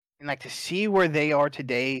And like to see where they are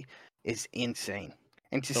today is insane.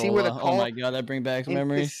 And to see where the Oh my god, that brings back some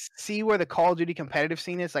memories. to see where the Call of Duty competitive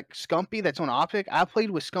scene is, like Scumpy, that's on Optic. I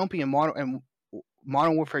played with Scumpy in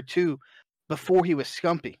Modern Warfare 2 before he was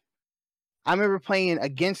Scumpy. I remember playing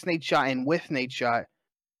against Nate Shot and with Nate Shot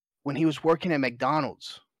when he was working at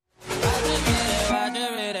McDonald's.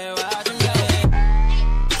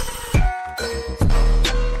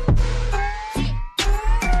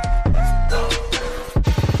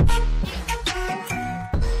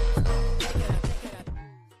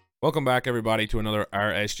 Welcome back, everybody, to another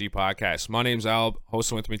RSG podcast. My name's Al.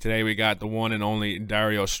 Hosting with me today, we got the one and only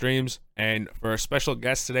Dario Streams. And for a special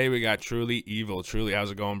guest today, we got Truly Evil. Truly,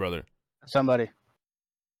 how's it going, brother? Somebody.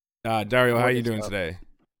 Dario, how are you doing today?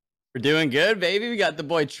 We're doing good, baby. We got the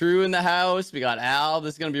boy True in the house. We got Al.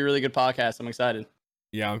 This is going to be a really good podcast. I'm excited.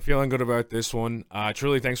 Yeah, I'm feeling good about this one.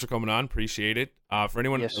 Truly, thanks for coming on. Appreciate it. For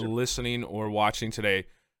anyone listening or watching today,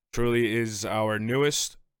 Truly is our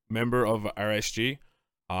newest member of RSG.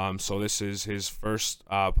 So this is his first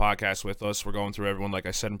podcast with us. We're going through everyone, like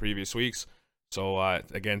I said in previous weeks. So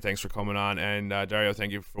again, thanks for coming on. And Dario,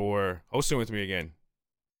 thank you for hosting with me again.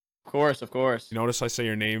 Of course, of course. You notice I say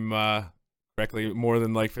your name correctly more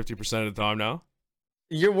than like 50% of the time now?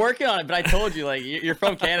 You're working on it, but I told you, like, you're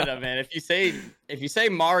from Canada, man. If you say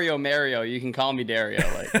Mario, you can call me Dario.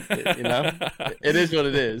 Like, you know, it is what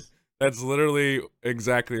it is. That's literally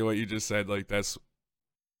exactly what you just said. Like,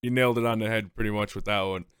 you nailed it on the head pretty much with that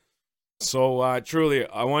one. So, Truly,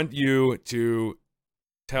 I want you to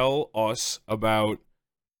tell us about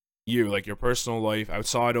you, like your personal life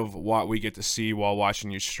outside of what we get to see while watching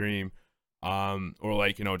you stream, or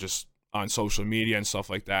like, you know, just on social media and stuff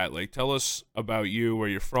like that. Like, tell us about you, where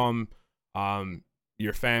you're from,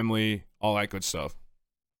 your family, all that good stuff.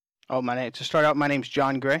 Oh, to start out, my name's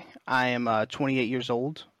John Gray. I am 28 years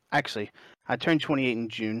old. Actually, I turned 28 in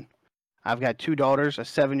June. I've got two daughters, a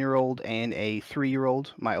 7-year-old and a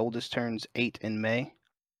 3-year-old. My oldest turns 8 in May.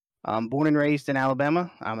 I'm born and raised in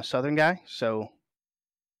Alabama. I'm a Southern guy, so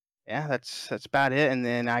yeah, that's about it. And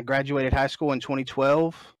then I graduated high school in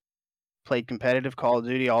 2012. Played competitive Call of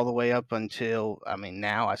Duty all the way up until,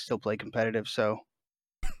 now I still play competitive. So,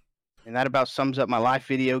 and that about sums up my life: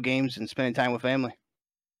 video games and spending time with family.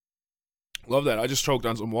 Love that. I just choked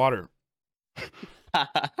on some water.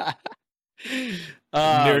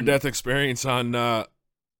 Near-death experience on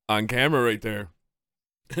camera right there.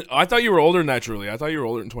 I thought you were older than that, Truly. I thought you were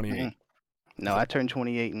older than 28. Mm-hmm. No, I turned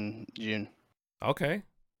 28 in June. Okay.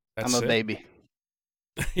 I'm a baby.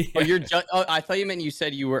 Yeah. I thought you meant you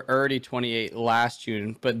said you were already 28 last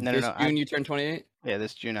June, but this June you turned 28? Yeah,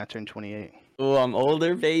 this June I turned 28. Oh, I'm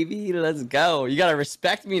older, baby. Let's go. You got to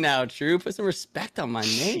respect me now, True. Put some respect on my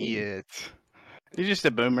name. Shit. You're just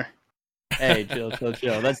a boomer. Hey, chill. That's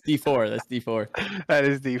D4. That's D4. That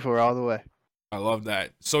is D4 all the way. I love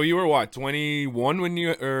that. So you were what, 21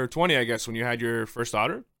 or 20, I guess, when you had your first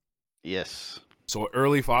daughter? Yes. So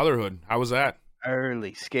early fatherhood. How was that?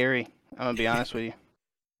 Early, scary. I'm gonna be honest with you,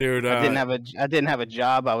 dude. I didn't have a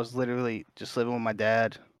job. I was literally just living with my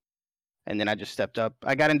dad, and then I just stepped up.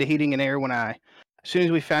 I got into heating and air as soon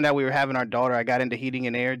as we found out we were having our daughter. I got into heating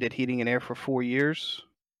and air. Did heating and air for 4 years.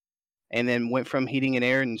 And then went from heating and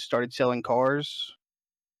air and started selling cars,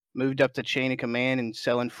 moved up the chain of command and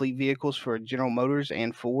selling fleet vehicles for General Motors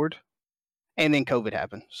and Ford. And then COVID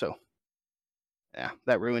happened. So, yeah,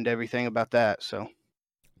 that ruined everything about that. So,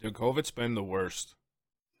 dude, COVID's been the worst.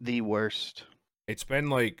 The worst. It's been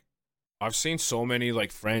like, I've seen so many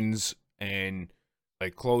like friends and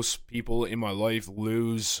like close people in my life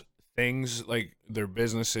lose things like their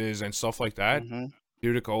businesses and stuff like that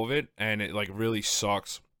due to COVID. And it like really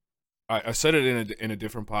sucks. I said it in a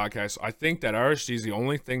different podcast. I think that RSG is the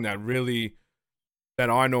only thing that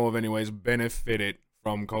I know of anyways, benefited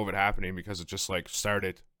from COVID happening, because it just like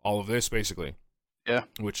started all of this basically. Yeah.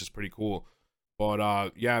 Which is pretty cool.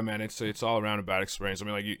 But yeah, man, it's all around a bad experience. I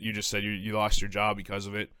mean, like you just said, you lost your job because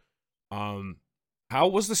of it. How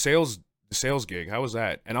was the sales gig? How was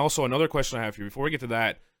that? And also another question I have for you before we get to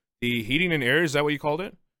that, the heating and air, is that what you called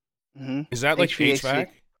it? Mm-hmm. Is that like HVAC?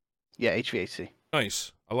 Yeah, HVAC.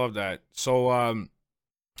 Nice. I love that. So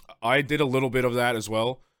I did a little bit of that as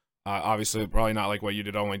well. Obviously, probably not like what you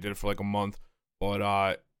did. I only did it for like a month.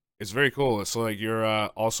 But it's very cool. So like you're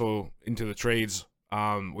also into the trades.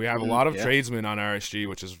 We have a lot of tradesmen on RSG,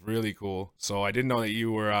 which is really cool. So I didn't know that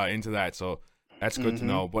you were into that. So that's good to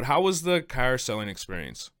know. But how was the car selling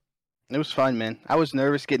experience? It was fun, man. I was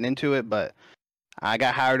nervous getting into it, but I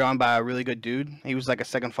got hired on by a really good dude. He was like a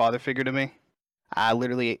second father figure to me. I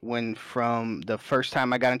literally went from the first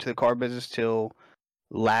time I got into the car business till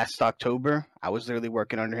last October. I was literally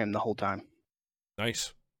working under him the whole time.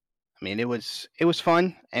 Nice. I mean, it was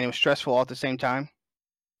fun and it was stressful all at the same time.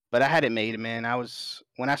 But I had it made, man.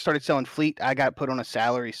 When I started selling fleet, I got put on a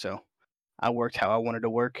salary, so I worked how I wanted to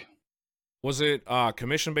work. Was it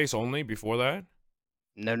commission based only before that?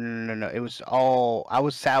 No, no, no, no, no. It was all I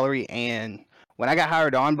was salary, and when I got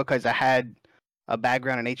hired on because I had a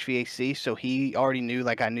background in HVAC, so he already knew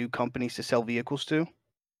like I knew companies to sell vehicles to.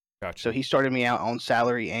 Gotcha. So he started me out on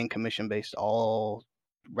salary and commission based all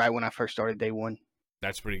right when I first started day one.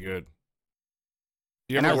 That's pretty good.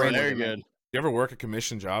 Do you And I ever ran work, with Very it, man. good. you ever work a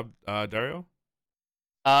commission job, Dario?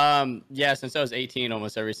 Yeah, since I was 18,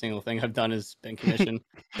 almost every single thing I've done has been commission.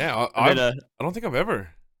 Yeah, I did I don't think I've ever.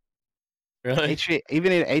 really.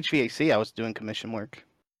 Even in HVAC, I was doing commission work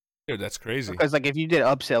Dude, that's crazy. because like if you did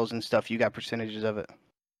upsells and stuff, you got percentages of it.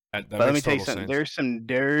 That But let me makes tell you total something. sense. There's some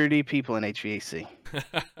dirty people in HVAC.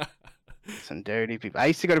 Some dirty people. I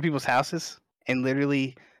used to go to people's houses and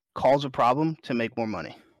literally cause a problem to make more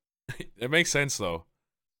money. It makes sense though.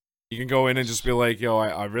 You can go in and just be like, yo,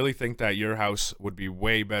 I really think that your house would be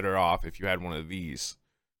way better off if you had one of these.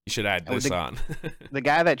 You should add And with this on. The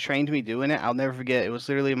guy that trained me doing it, I'll never forget. It was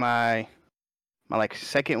literally my like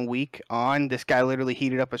second week on. This guy literally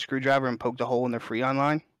heated up a screwdriver and poked a hole in the Freon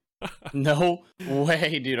line. No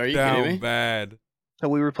way, dude. Are you kidding Down me? bad. So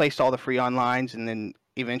we replaced all the Freon lines and then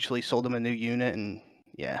eventually sold him a new unit. And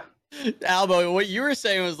yeah, Albo, what you were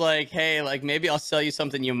saying was like, hey, like maybe I'll sell you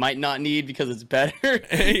something you might not need because it's better.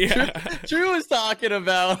 Yeah. Drew was talking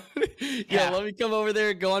about, Yeah. let me come over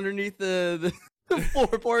there, go underneath the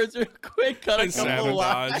floorboards real quick, cut a And couple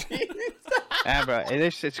lines. sabotage. yeah, bro,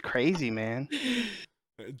 it's crazy, man.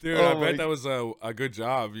 Dude, Oh I my- bet that was a good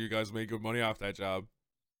job. You guys made good money off that job.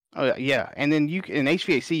 Oh yeah, and then in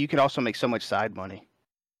HVAC you can also make so much side money.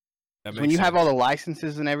 That So makes when you have sense. all the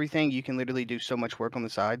licenses and everything, you can literally do so much work on the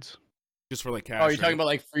sides. Just for like cash. Oh, you're talking right? about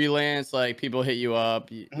like freelance, like people hit you up.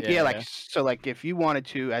 Yeah, like so, like if you wanted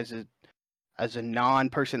to, as a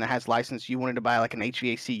non-person that has license, you wanted to buy like an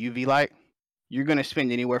HVAC UV light, you're gonna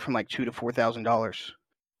spend anywhere from like $2,000 to $4,000.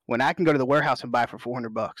 When I can go to the warehouse and buy it for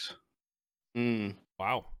 $400. Mm.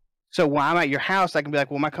 Wow. So when I'm at your house, I can be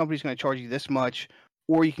like, well, my company's gonna charge you this much,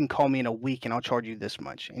 or you can call me in a week and I'll charge you this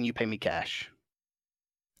much, and you pay me cash.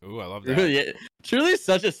 Ooh, I love that. Really, truly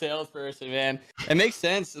such a salesperson, man. It makes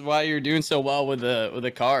sense why you're doing so well with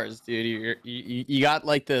the cars, dude. You got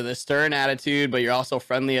like the stern attitude, but you're also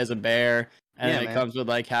friendly as a bear, and Yeah, then it man. comes with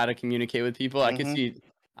like how to communicate with people. I Mhm.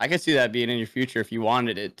 could see that being in your future if you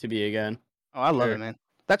wanted it to be again. Oh, I love Sure. it, man.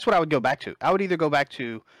 That's what I would go back to. I would either go back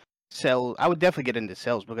to sell. I would definitely get into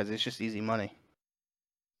sales because it's just easy money.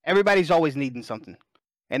 Everybody's always needing something,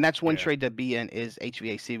 and that's one Yeah. trade to be in is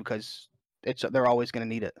HVAC because they're always gonna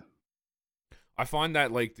need it. I find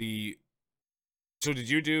that like so did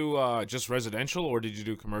you do just residential or did you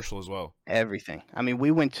do commercial as well? Everything. I mean, we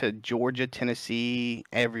went to Georgia, Tennessee,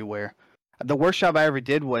 everywhere. The worst job I ever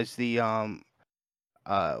did was the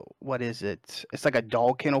what is it? It's like a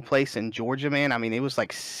dog kennel place in Georgia, man. I mean, it was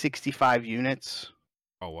like 65 units.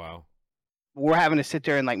 Oh wow. We're having to sit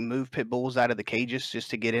there and like move pit bulls out of the cages just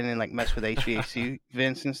to get in and like mess with HVAC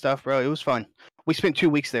vents and stuff, bro. It was fun. We spent 2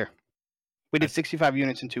 weeks there. We did 65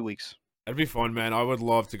 units in 2 weeks. That'd be fun, man. I would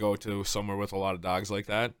love to go to somewhere with a lot of dogs like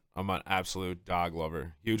that. I'm an absolute dog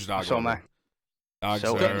lover. Huge dog So am lover. Dogs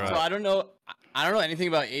So are, am So I don't know. I don't know anything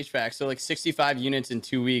about HVAC. So like 65 units in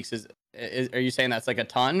 2 weeks is are you saying that's like a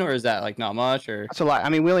ton, or is that like not much? Or That's a lot. I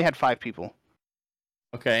mean, we only had 5 people.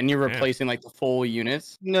 okay, and you're Yeah. replacing like the full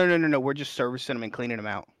units. No. We're just servicing them and cleaning them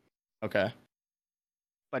out. Okay.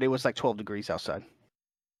 But it was like 12 degrees outside.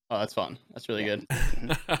 Oh, that's fun. That's really Yeah.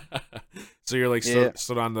 good. So you're like Yeah.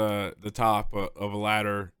 stood on the top of a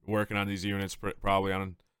ladder working on these units, probably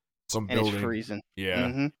on some And building. it's freezing.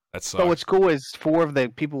 Yeah, hmm that So sucks. what's cool is 4 of the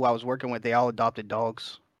people I was working with, they all adopted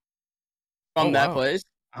dogs. From Oh, that wow. place.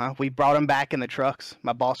 We brought them back in the trucks.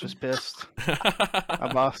 My boss was pissed.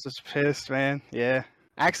 My boss was pissed, man. Yeah.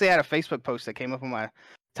 I actually had a Facebook post that came up on my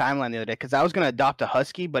timeline the other day because I was going to adopt a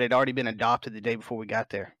husky, but it had already been adopted the day before we got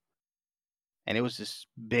there. And it was this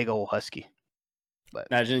big old husky. But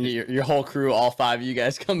Imagine your whole crew, all 5 of you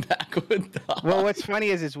guys come back with dogs. well, what's funny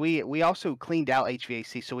is we also cleaned out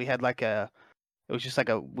HVAC, so we had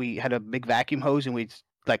we had a big vacuum hose and we'd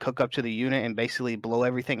like hook up to the unit and basically blow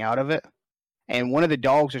everything out of it. And one of the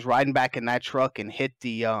dogs was riding back in that truck and hit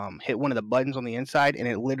one of the buttons on the inside, and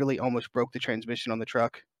it literally almost broke the transmission on the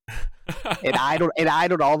truck. It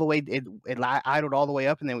idled all the way idled all the way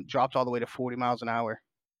up and then it dropped all the way to 40 miles an hour.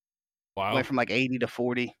 Wow. Went from like 80 to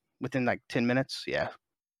 40 within like 10 minutes. Yeah.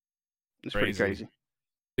 It's pretty Crazy. crazy.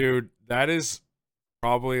 Dude, that is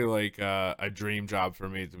probably like a dream job for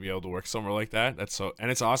me to be able to work somewhere like that.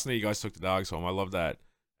 And it's awesome that you guys took the dogs home. I love that.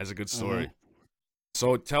 That's a good story.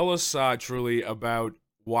 So tell us truly about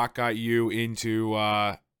what got you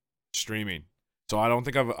into streaming. So I don't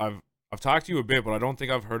think I've talked to you a bit, but I don't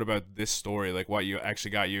think I've heard about this story, like what you actually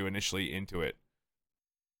got you initially into it.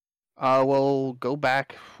 Well, go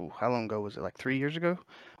back. How long ago was it? Like 3 years ago?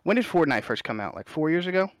 When did Fortnite first come out? Like 4 years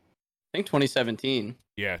ago? I think 2017.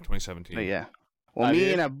 Yeah, But 2017. yeah. Well, 5 years.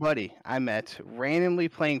 me and a buddy I met randomly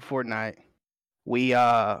playing Fortnite. We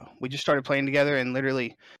just started playing together, and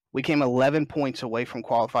literally we came 11 points away from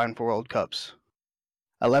qualifying for World Cups.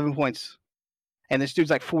 11 points, and this dude's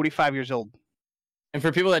like 45 years old. And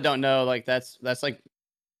for people that don't know, like that's like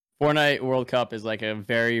Fortnite World Cup is like a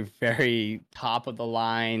very, very top of the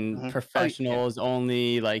line, Oh, yeah. professionals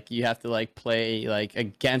only. Like you have to like play like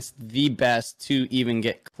against the best to even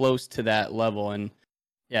get close to that level. And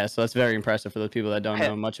yeah, so that's very impressive for those people that don't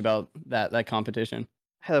know much about that competition.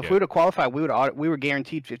 Hell, if Yeah. we would have qualified, we were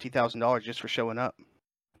guaranteed $50,000 just for showing up.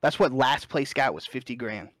 That's what last place got, was 50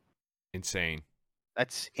 grand. Insane.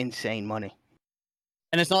 That's insane money.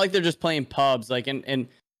 And it's not like they're just playing pubs. Like and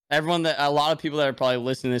everyone a lot of people that are probably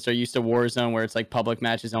listening to this are used to Warzone, where it's like public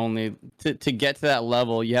matches only. To get to that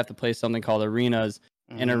level, you have to play something called arenas.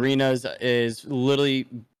 And arenas is literally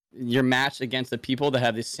your match against the people that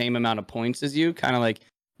have the same amount of points as you, kind of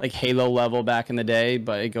like Halo level back in the day,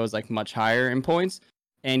 but it goes like much higher in points.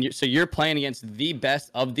 And so you're playing against the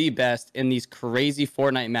best of the best in these crazy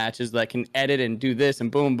Fortnite matches that can edit and do this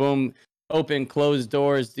and boom, boom, open, close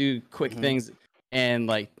doors, do quick things. And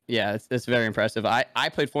like, yeah, it's very impressive. I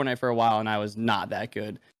played Fortnite for a while and I was not that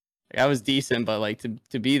good. Like, I was decent, but like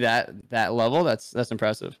to be that level, that's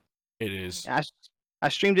impressive. It is. I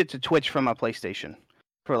streamed it to Twitch from my PlayStation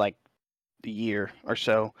for like the year or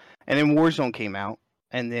so, and then Warzone came out,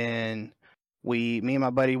 and then me and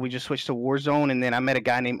my buddy, we just switched to Warzone, and then I met a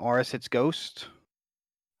guy named RS It's Ghost.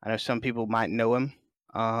 I know some people might know him.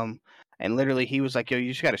 And literally he was like, "Yo,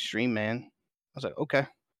 you just got to stream, man." I was like, "Okay."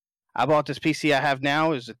 I bought this PC I have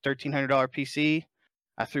now. It's a $1,300 PC.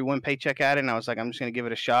 I threw one paycheck at it, and I was like, "I'm just gonna give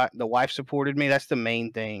it a shot." The wife supported me. That's the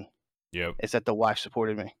main thing. Yep. Is that the wife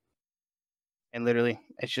supported me, and literally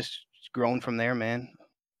it's just grown from there, man.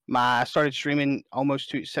 I started streaming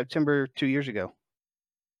almost September 2 years ago.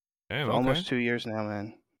 Damn, So okay. almost 2 years now,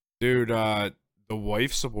 man. Dude, the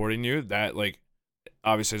wife supporting you, that like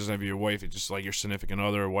obviously it doesn't have to be your wife, it's just like your significant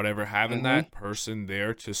other or whatever. Having that person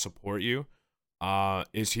there to support you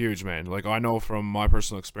is huge, man. Like I know from my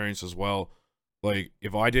personal experience as well, like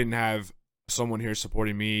if I didn't have someone here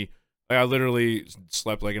supporting me, like I literally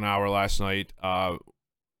slept like an hour last night,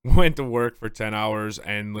 went to work for 10 hours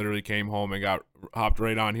and literally came home and hopped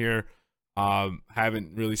right on here.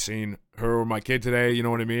 Haven't really seen her or my kid today, you know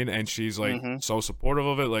what I mean? And she's like so supportive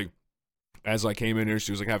of it. Like as I came in here,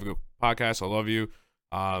 she was like, "Have a good podcast. I love you.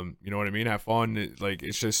 You know what I mean? Have fun."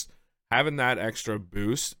 It's just having that extra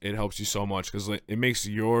boost. It helps you so much because it makes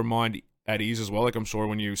your mind at ease as well. Like I'm sure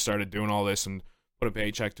when you started doing all this and put a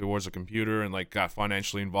paycheck towards a computer and like got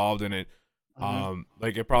financially involved in it,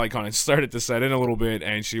 like it probably kind of started to set in a little bit,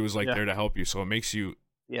 and she was like there to help you. So it makes you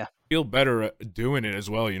feel better at doing it as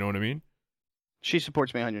well. You know what I mean? She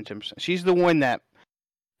supports me 110%. She's the one that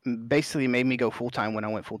basically made me go full time when I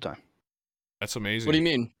went full time. That's amazing. What do you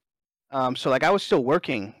mean? So like I was still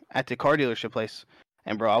working at the car dealership place,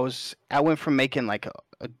 and bro, I went from making like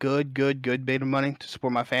a good bit of money to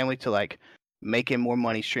support my family to like making more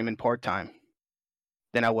money streaming part time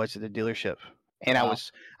than I was at the dealership. And Wow.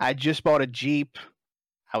 I just bought a Jeep.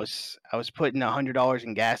 I was putting $100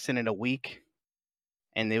 in gas in it a week,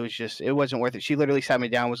 and it wasn't worth it. She literally sat me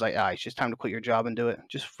down and was like, it's just time to quit your job and do it.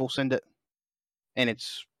 Just full send it. And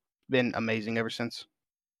it's been amazing ever since.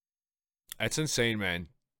 That's insane, man.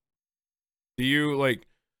 Do you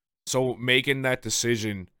so making that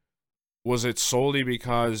decision, was it solely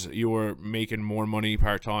because you were making more money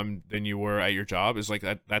part-time than you were at your job? Is like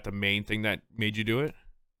that the main thing that made you do it?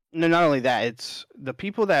 No, not only that, it's the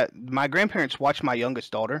people that my grandparents watch my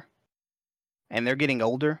youngest daughter, and they're getting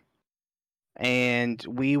older. And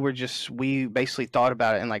we basically thought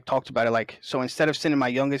about it and like talked about it. Like, so instead of sending my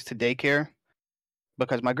youngest to daycare,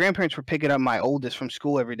 because my grandparents were picking up my oldest from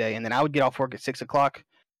school every day, and then I would get off work at 6 o'clock,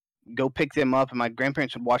 go pick them up, and my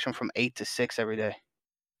grandparents would watch them from 8 to 6 every day.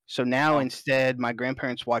 So now instead, my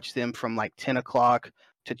grandparents watch them from like 10 o'clock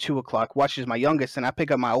to 2 o'clock, watches my youngest, and I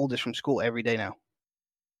pick up my oldest from school every day now.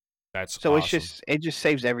 That's So awesome. it just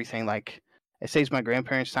saves everything. Like it saves my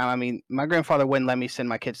grandparents time. I mean, my grandfather wouldn't let me send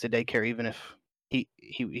my kids to daycare even if he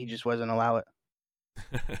just wasn't allow it,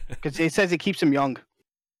 because it says it keeps him young.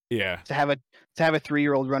 Yeah. To have a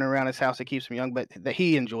 3-year-old running around his house, it keeps him young. But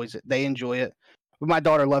he enjoys it. They enjoy it. But my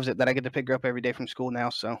daughter loves it that I get to pick her up every day from school now.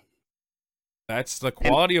 So That's the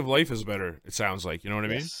quality of life is better. It sounds like, you know what I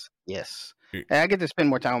mean? Yes. Y- And I get to spend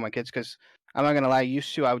more time with my kids because I'm not gonna lie.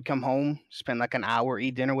 Used to, I would come home, spend like an hour,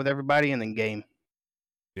 eat dinner with everybody, and then game.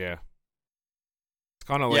 Yeah. It's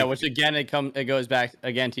kind of Yeah, like, which again, it goes back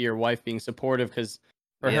again to your wife being supportive, because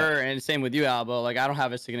for Yeah. her, and same with you, Albo, like I don't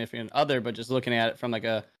have a significant other, but just looking at it from like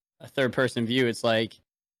a third person view, it's like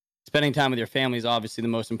spending time with your family is obviously the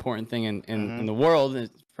most important thing in the world. And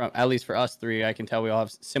from, at least for us three, I can tell we all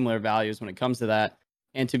have similar values when it comes to that.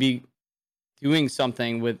 And to be doing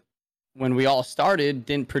something with, when we all started,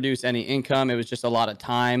 didn't produce any income. It was just a lot of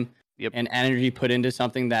time Yep. and energy put into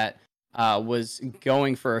something that was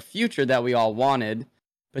going for a future that we all wanted.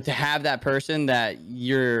 But to have that person that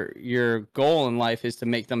your goal in life is to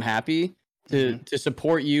make them happy, to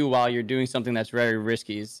support you while you're doing something that's very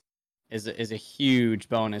risky is a huge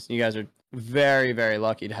bonus. And you guys are very, very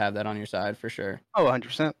lucky to have that on your side for sure. Oh,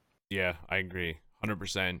 100%. yeah, I agree.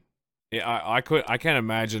 100%. Yeah, I can't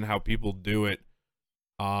imagine how people do it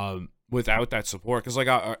without that support, cuz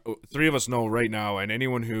like three of us know right now, and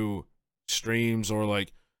anyone who streams or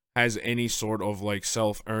like has any sort of like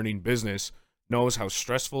self-earning business knows how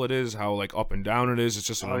stressful it is, how like up and down it is. It's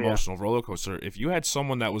just an Oh, yeah. emotional roller coaster. If you had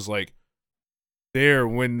someone that was like there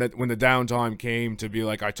when the downtime came to be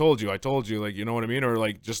like, I told you, like, you know what I mean? Or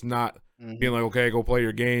like just not being like, okay, go play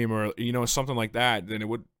your game, or, you know, something like that, then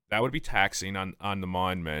that would be taxing on the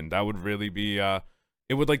mind, man. That would really be,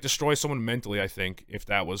 it would like destroy someone mentally, I think, if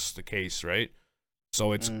that was the case, right?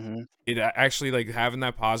 So it actually, like, having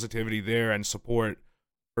that positivity there and support,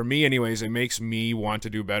 for me anyways, it makes me want to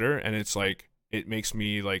do better. And it's like, it makes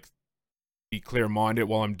me like be clear-minded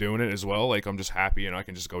while I'm doing it as well. Like, I'm just happy and I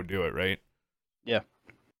can just go do it, right? Yeah.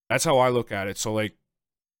 That's how I look at it. So like,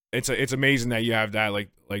 it's amazing that you have that. Like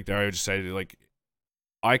Dario just said, like,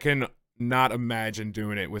 I can not imagine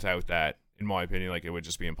doing it without that. In my opinion, like, it would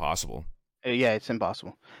just be impossible. Yeah, it's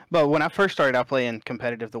impossible. But when I first started out playing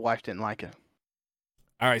competitive, the wife didn't like it.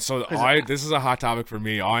 All right, so 'Cause this is a hot topic for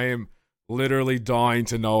me. I am literally dying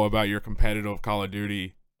to know about your competitive Call of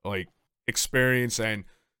Duty like experience and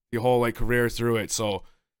the whole like career through it. So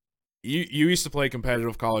you used to play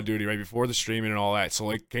competitive Call of Duty right before the streaming and all that. So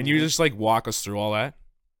like, can you just like walk us through all that?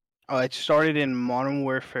 It started in Modern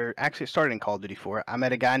Warfare. Actually, it started in Call of Duty 4. I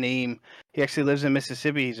met a guy named. He actually lives in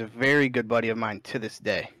Mississippi. He's a very good buddy of mine to this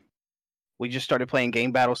day. We just started playing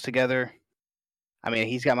game battles together. I mean,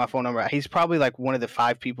 he's got my phone number. He's probably like one of the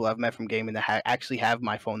 5 people I've met from gaming that actually have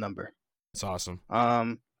my phone number. It's awesome.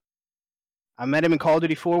 I met him in Call of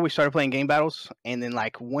Duty 4. We started playing game battles, and then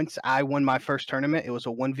like once I won my first tournament, it was a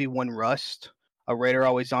 1v1 Rust, a Raider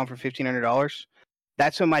Always On for $1,500.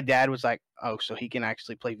 That's when my dad was like, "Oh, so he can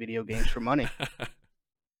actually play video games for money."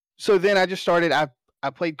 So then I just started. I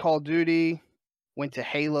played Call of Duty, went to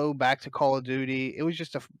Halo, back to Call of Duty. It was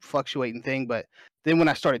just a fluctuating thing. But then when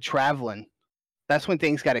I started traveling, that's when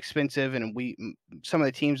things got expensive, and some of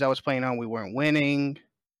the teams I was playing on, we weren't winning.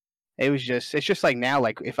 It's just like now.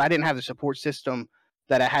 Like if I didn't have the support system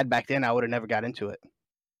that I had back then, I would have never got into it.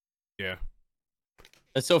 Yeah.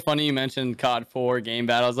 It's so funny you mentioned COD 4 game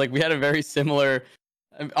battles. Like we had a very similar.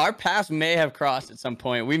 Our paths may have crossed at some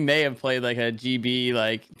point. We may have played like a GB.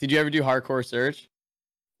 Like, did you ever do hardcore search?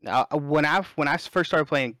 When I first started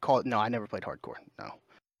playing no, I never played hardcore. No,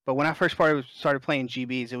 but when I first started playing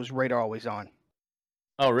GBs, it was Radar Always On.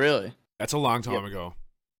 Oh, really? That's a long time ago.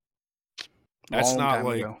 That's not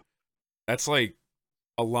like ago. That's like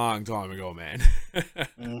a long time ago, man.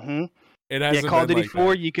 It Yeah, hasn't Call of been Duty like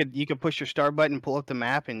 4, that. you could push your start button, pull up the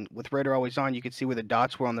map, and with Radar Always On, you could see where the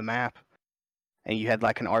dots were on the map, and you had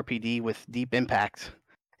like an RPD with deep impact,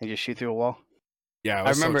 and just shoot through a wall. Yeah, it I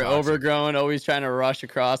was so remember toxic. Overgrown always trying to rush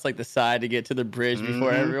across like the side to get to the bridge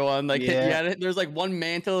before everyone. Like, Yeah. there's like one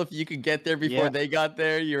mantle. If you could get there before they got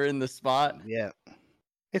there, you're in the spot. Yeah,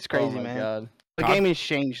 it's Oh crazy, my man. god. The game has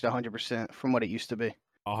changed 100% from what it used to be.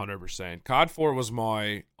 100%. COD 4 was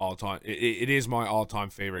my all-time. It is my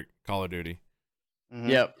all-time favorite Call of Duty.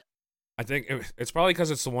 Yep. I think it's probably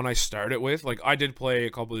because it's the one I started with. Like, I did play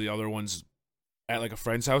a couple of the other ones at like a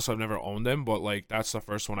friend's house. So I've never owned them, but like that's the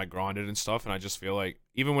first one I grinded and stuff. And I just feel like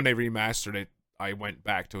even when they remastered it, I went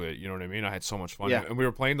back to it. You know what I mean? I had so much fun. Yeah. And we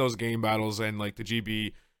were playing those game battles and like the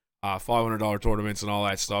GB $500 tournaments and all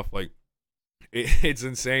that stuff. Like, it's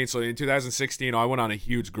insane. So in 2016, I went on a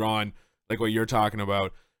huge grind, like what you're talking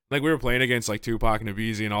about. Like, we were playing against like Tupac and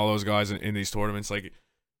Abizi and all those guys in these tournaments. Like,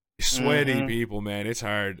 sweaty people, man. It's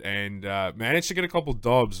hard. And managed to get a couple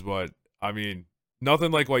dubs, but I mean,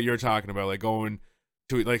 nothing like what you're talking about. Like going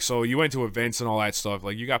to like, so you went to events and all that stuff.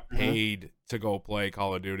 Like, you got paid to go play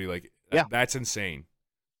Call of Duty. Like, that's insane.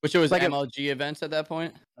 Which it was like MLG events at that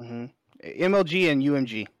point. MLG and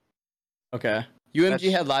UMG. Okay. UMG That's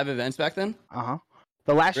had live events back then? uh-huh.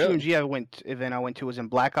 The last Really? UMG event I went to was in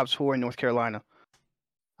Black Ops 4 in North Carolina.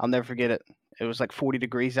 I'll never forget it. It was like 40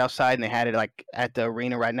 degrees outside, and they had it like at the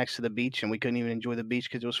arena right next to the beach, and we couldn't even enjoy the beach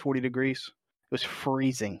because it was 40 degrees. It was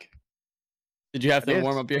freezing. Did you have It to is.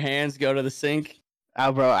 warm up your hands, go to the sink?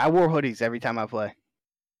 Oh, bro, I wore hoodies every time I play.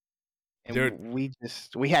 And Dude.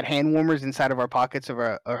 we had hand warmers inside of our pockets of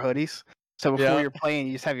our hoodies. So before Yeah. you're playing,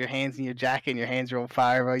 you just have your hands in your jacket and your hands are on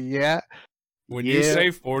fire, bro. Yeah. When you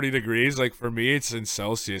say 40 degrees, like for me, it's in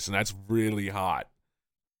Celsius, and that's really hot.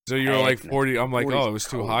 So you were like Heck no. 40. I'm like, 40 's oh, it was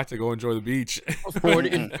too cold. hot to go enjoy the beach.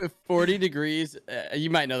 40 degrees. You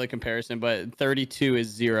might know the comparison, but 32 is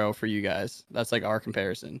 0 for you guys. That's like our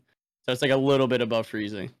comparison. So it's like a little bit above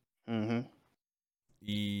freezing. Mm-hmm.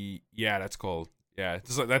 Yeah, that's cold. Yeah,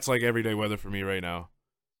 that's like everyday weather for me right now.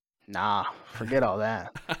 Nah, forget all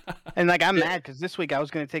that. And like I'm mad because this week I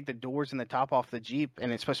was gonna take the doors and the top off the Jeep,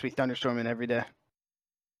 and it's supposed to be thunderstorming every day.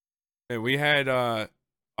 And we had I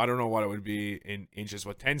don't know what it would be in inches,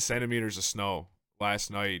 but 10 centimeters of snow last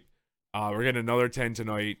night. We're getting another 10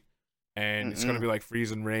 tonight, and it's gonna be like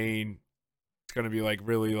freezing rain. It's gonna be like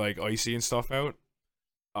really like icy and stuff out.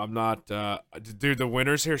 I'm not, dude. The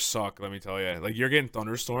winters here suck. Let me tell you. Like you're getting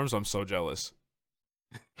thunderstorms. I'm so jealous.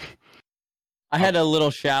 I had a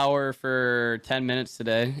little shower for 10 minutes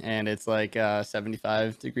today, and it's like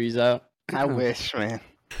 75 degrees out. I wish, man.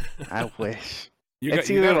 I wish. You It's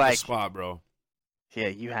got you either got like- the spot, bro. Yeah,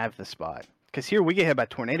 you have the spot. Because here we get hit by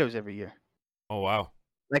tornadoes every year. Oh wow.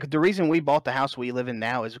 Like the reason we bought the house we live in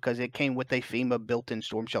now is because it came with a FEMA built-in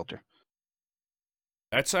storm shelter.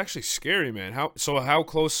 That's actually scary, man. How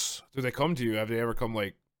close do they come to you? Have they ever come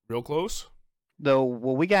like real close? Though,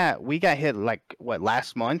 well, we got hit like what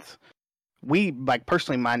last month. We like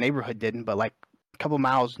personally, my neighborhood didn't, but like a couple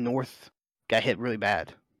miles north got hit really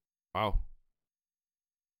bad. Wow.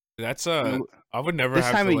 That's And I would never this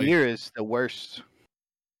have time to of like. year is the worst.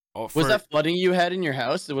 Oh, Was for- that flooding you had in your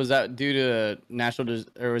house? Was that due to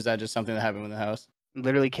or was that just something that happened with the house?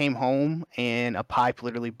 Literally came home and a pipe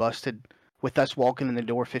literally busted with us walking in the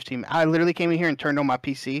door 15 I literally came in here and turned on my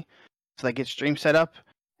PC to like get stream set up,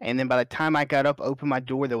 and then by the time I got up, opened my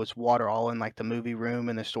door, there was water all in like the movie room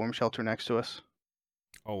and the storm shelter next to us.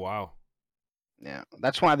 Oh wow. Yeah,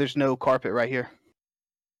 that's why there's no carpet right here.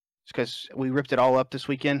 It's because we ripped it all up this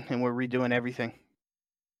weekend and we're redoing everything.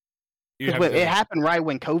 You have Because it to- happened right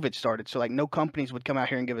when COVID started, so like no companies would come out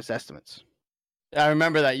here and give us estimates. I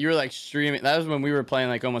remember that you were like streaming. That was when we were playing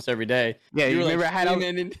like almost every day. Yeah, you were, remember like, I had all,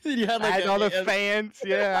 streaming and you had, I like, had all the a- fans.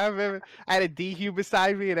 Yeah, I remember. I had a DHU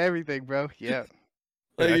beside me and everything, bro. Yeah.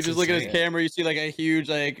 Like you That's just look at his insane. camera, you see like a huge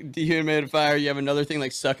like dehumidifier. You have another thing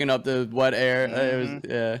like sucking up the wet air. It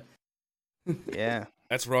was Yeah.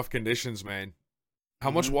 That's rough conditions, man.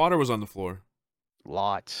 How much Mhm. water was on the floor?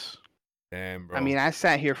 Lots. Damn, bro. I mean, I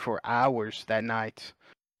sat here for hours that night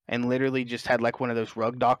and literally just had like one of those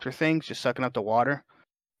rug doctor things, just sucking up the water.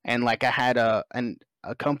 And like I had a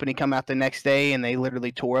company come out the next day and they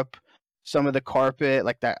literally tore up some of the carpet,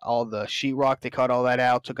 like that, all the sheetrock. They cut all that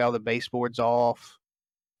out, took all the baseboards off.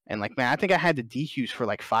 And like, man, I think I had the DQs for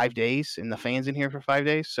like 5 days and the fans in here for 5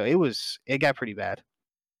 days. So it got pretty bad.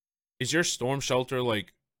 Is your storm shelter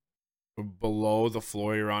like below the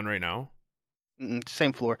floor you're on right now?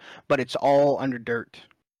 Same floor, but it's all under dirt.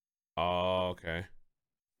 Oh, okay.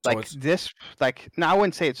 So Like it's this, like, no, I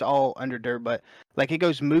wouldn't say it's all under dirt, but like it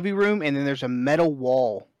goes movie room and then there's a metal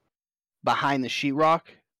wall behind the sheetrock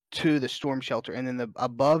to the storm shelter. And then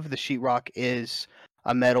above the sheetrock is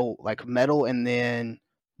a metal and then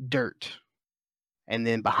dirt. And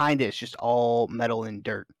then behind it, it's just all metal and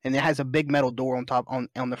dirt. And it has a big metal door on top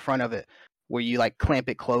on the front of it where you like clamp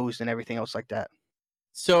it closed and everything else like that.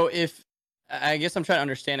 So if I guess I'm trying to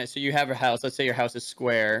understand it. So you have a house. Let's say your house is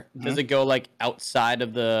square. Does it go like outside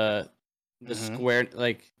of the square?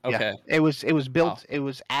 Like okay, Yeah. It was built. Wow. It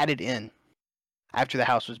was added in after the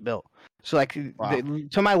house was built. So like Wow.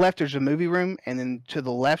 to my left, there's a movie room, and then to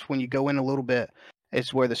the left, when you go in a little bit,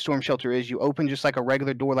 is where the storm shelter is. You open just like a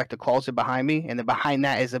regular door, like the closet behind me, and then behind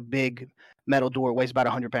that is a big metal door. It weighs about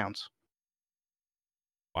 100 pounds.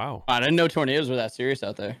 wow. I didn't know tornadoes were that serious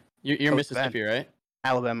out there. You're Oh, it's Mississippi, right?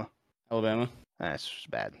 Alabama. Alabama. That's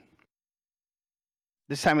bad.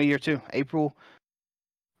 This time of year too, April.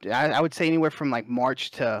 I would say anywhere from like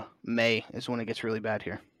March to May is when it gets really bad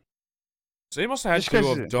here. So they must have had Just to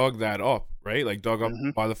 'cause- have dug that up, right? Like dug up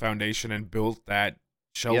Mhm. by the foundation and built that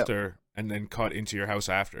shelter and then cut into your house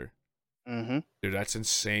after. Mm-hmm. Dude, that's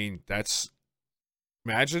insane. That's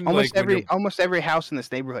imagine Almost like when you're- almost every house in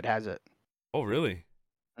this neighborhood has it. Oh, really?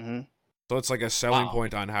 Mm-hmm. So it's like a selling Wow.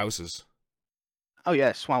 point on houses. Oh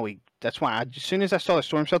yeah, that's why as soon as I saw the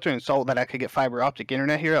storm shelter and saw that I could get fiber optic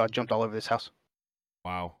internet here, I jumped all over this house.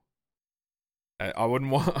 Wow. I wouldn't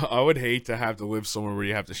want. I would hate to have to live somewhere where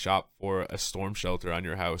you have to shop for a storm shelter on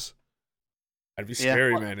your house. That'd be Yeah.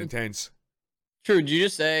 scary, man. Intense. True. Did you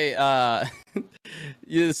just say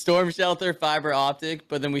you storm shelter fiber optic,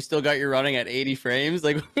 but then we still got you running at 80 frames?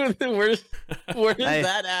 Like, where does Hey,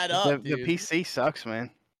 that add up, the dude? PC sucks, man.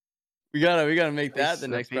 We gotta make that the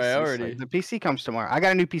next PC priority. The PC comes tomorrow. I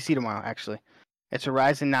got a new PC tomorrow, actually. It's a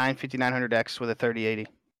Ryzen 9 5900X with a 3080.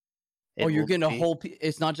 Oh, you're getting a whole.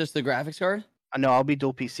 It's not just the graphics card. No, I'll be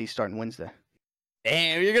dual PC starting Wednesday.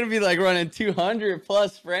 Damn, you're gonna be like running 200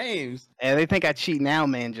 plus frames. Yeah, they think I cheat now,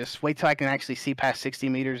 man. Just wait till I can actually see past 60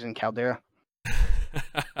 meters in Caldera.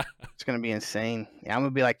 It's gonna be insane. Yeah, I'm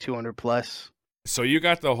gonna be like 200 plus. So you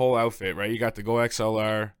got the whole outfit, right? You got the Go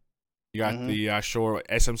XLR. You got the Shure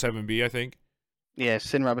SM7B, I think. Yeah,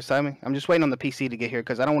 sitting right beside me. I'm just waiting on the PC to get here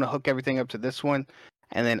because I don't want to hook everything up to this one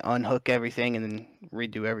and then unhook everything and then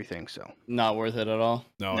redo everything. So Not worth it at all.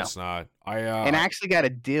 No, it's not. And I actually got a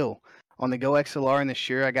deal on the Go XLR and the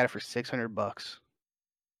Shure. I got it for $600.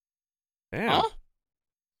 Damn. Huh?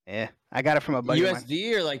 Yeah, I got it from a buddy.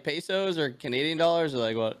 USD or like pesos or Canadian dollars or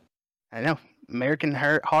like what? I know, American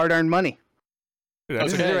hard-earned money. Dude,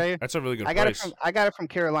 that's, Okay. that's a really good I price. got it from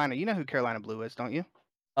Carolina. You know who Carolina Blue is, don't you?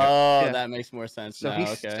 Oh, Yeah. that makes more sense So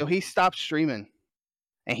now. Okay. so he stopped streaming,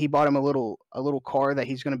 and he bought him a little car that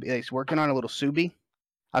he's working on, a little Subi.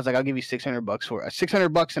 I was like, I'll give you $600 for it.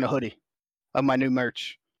 $600 and a hoodie of my new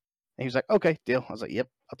merch. And he was like, okay, deal. I was like, yep,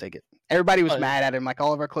 I'll take it. Everybody was mad at him. Like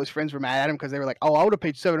all of our close friends were mad at him because they were like, oh, I would have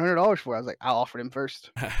paid $700 for it. I was like, I offered him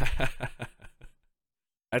first.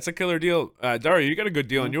 That's a killer deal. Dario, you got a good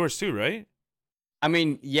deal on yours too, right? I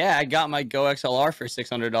mean, yeah, I got my Go XLR for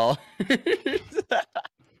 $600.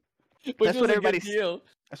 That's what everybody's deal.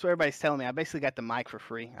 That's what everybody's telling me. I basically got the mic for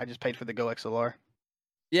free. I just paid for the Go XLR.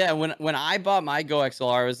 Yeah, when I bought my Go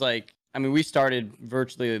XLR, it was like, I mean, we started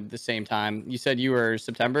virtually the same time. You said you were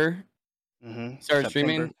September? Started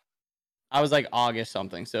streaming? I was like August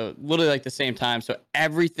something. So literally like the same time. So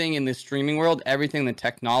everything in the streaming world, everything in the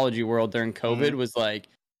technology world during COVID was like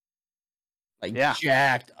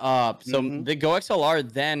jacked up. So the Go XLR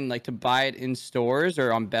then, like to buy it in stores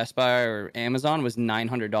or on Best Buy or Amazon was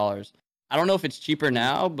 $900. I don't know if it's cheaper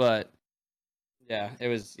now, but yeah, it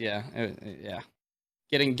was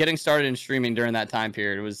Getting started in streaming during that time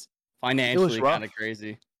period was financially kind of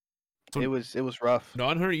crazy. So it was rough.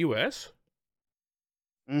 900 US?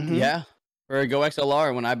 Yeah. For a Go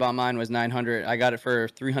XLR, when I bought mine was 900. I got it for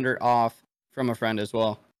 300 off from a friend as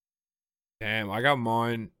well. Damn, I got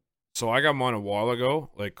mine. So I got mine a while ago,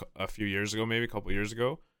 like a few years ago, maybe a couple years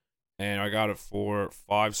ago, and I got it for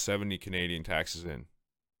 $570 Canadian taxes in,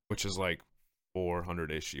 which is like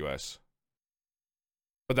 400-ish US.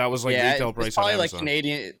 But that was like retail price. It's probably on like Amazon.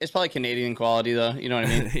 Canadian. It's probably Canadian quality though. You know what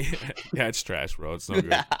I mean? Yeah, it's trash, bro. It's no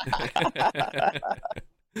good.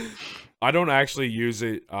 I don't actually use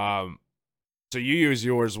it. So you use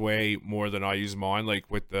yours way more than I use mine, like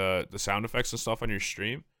with the sound effects and stuff on your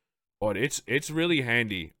stream. But it's really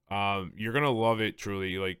handy. You're gonna love it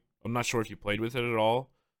truly. Like I'm not sure if you played with it at all,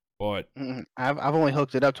 but I've only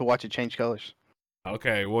hooked it up to watch it change colors.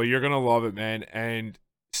 Okay, well you're gonna love it, man. And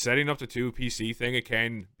setting up the 2 PC thing, it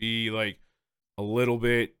can be like a little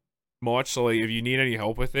bit much. So like if you need any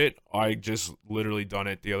help with it, I just literally done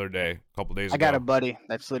it the other day, a couple days ago. I got a buddy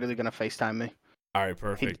that's literally gonna FaceTime me. All right,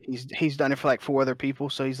 perfect. He's done it for like 4 other people,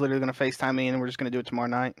 so he's literally gonna FaceTime me, and we're just gonna do it tomorrow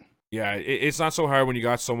night. Yeah, it's not so hard when you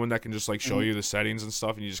got someone that can just like show you the settings and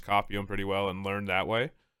stuff, and you just copy them pretty well and learn that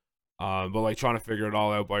way. But like trying to figure it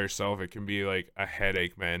all out by yourself, it can be like a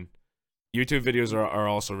headache, man. YouTube videos are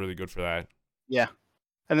also really good for that. Yeah,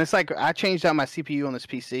 and it's like I changed out my CPU on this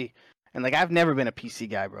PC, and like I've never been a PC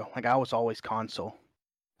guy, bro. Like I was always console.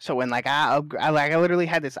 So when like I literally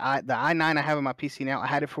had the i9 I have in my PC now. I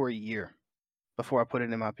had it for a year before I put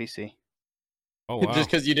it in my PC. Oh wow! Just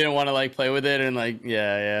because you didn't want to like play with it and like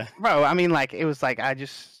Bro, I mean like it was like I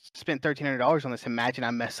just spent $1,300 on this. Imagine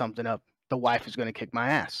I mess something up. The wife is gonna kick my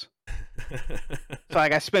ass. So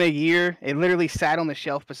like I spent a year. It literally sat on the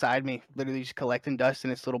shelf beside me, literally just collecting dust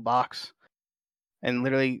in its little box. And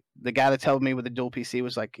literally, the guy that told me with the dual PC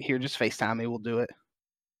was like, "Here, just FaceTime me. We'll do it."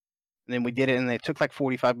 And then we did it, and it took like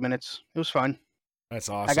 45 minutes. It was fun. That's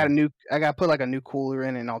awesome. I got to put like a new cooler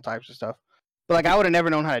in and all types of stuff. But like I would have never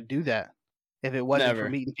known how to do that if it wasn't for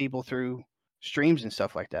meeting people through streams and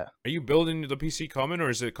stuff like that. Are you building the PC coming, or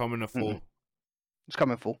is it coming a full? It's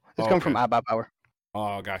coming full. It's coming from iBuyPower. Oh,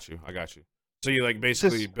 I got you. So you like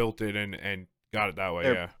basically built it and got it that way,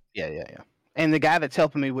 yeah. Yeah. And the guy that's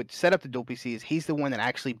helping me with set up the dual PCs, he's the one that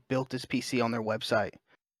actually built this PC on their website.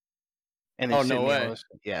 And then Oh, sent no me all way. this.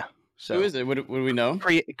 Yeah. Who So is it? Would we know?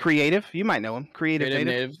 creative, you might know him. Creative Creative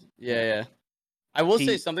Native. Native. Yeah. I will say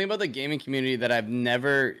He something about the gaming community that I've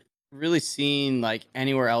never really seen like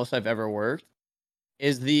anywhere else I've ever worked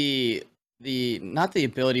is the not the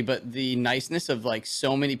ability but the niceness of like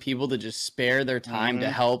so many people to just spare their time to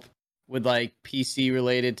Mhm. help with like PC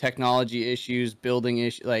related technology issues, building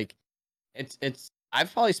issues. Like it's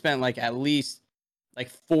I've probably spent like at least like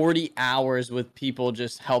 40 hours with people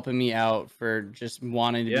just helping me out for just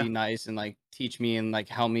wanting to Yeah. be nice and like teach me and like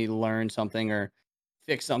help me learn something or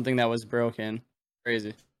fix something that was broken.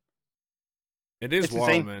 Crazy. It is It's wild,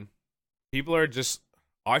 insane. man. People are just.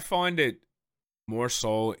 I find it more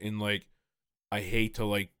so in like. I hate to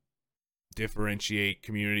like differentiate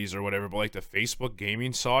communities or whatever, but like the Facebook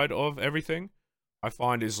gaming side of everything, I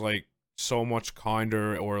find is like so much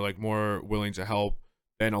kinder or like more willing to help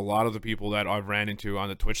than a lot of the people that I've ran into on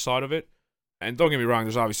the Twitch side of it. And don't get me wrong,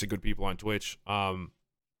 there's obviously good people on Twitch.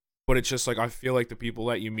 But it's just like I feel like the people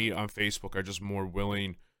that you meet on Facebook are just more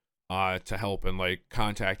willing to help and like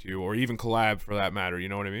contact you or even collab for that matter. You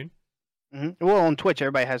know what I mean? Well, on Twitch,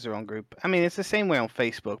 everybody has their own group. I mean, it's the same way on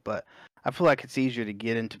Facebook, but I feel like it's easier to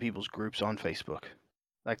get into people's groups on Facebook,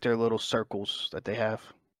 like their little circles that they have.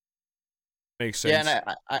 Makes Yeah, sense.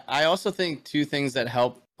 and I also think two things that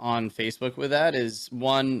help on Facebook with that is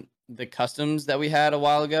one, the customs that we had a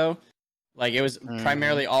while ago. Like it was Mhm.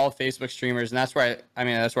 primarily all Facebook streamers, and that's where I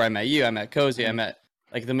mean that's where I met you. I met Cozy. I Mhm. met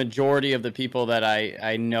like the majority of the people that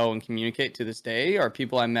I know and communicate to this day are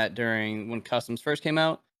people I met during when customs first came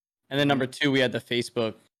out. And then Mhm. number two, we had the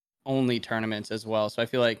Facebook only tournaments as well. So I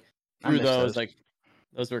feel like I through miss those, those. like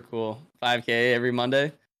those were cool. 5K every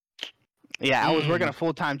Monday. Yeah, I was working a Mm.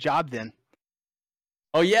 full-time job then,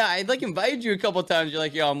 Oh yeah, I like invited you a couple times. You're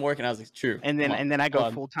like, yo, I'm working. I was like, true. and Come then on, and then I come go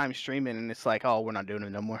on. full-time streaming, and it's like, oh, we're not doing it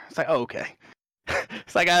no more. It's like, oh, okay.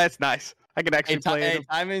 It's like, ah, that's nice. I can Hey, actually play in hey, them.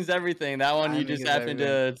 timing's everything. That one you Timing just is happened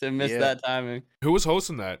everything. to miss Yeah, that timing. Who was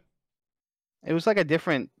hosting that? it was like a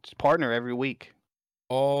different partner every week.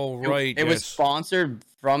 Oh, It, right. it was Yes. sponsored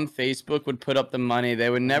from Facebook. Would put up the money. They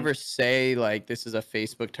would Mhm. never say like this is a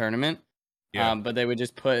Facebook tournament, Yeah. but they would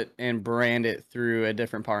just put and brand it through a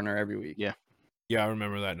different partner every week. Yeah. Yeah, I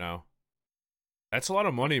remember that now. That's a lot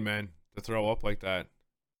of money, man, to throw up like that.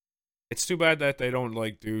 It's too bad that they don't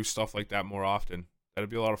like do stuff like that more often. That'd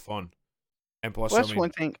be a lot of fun. And plus, Well, I that's one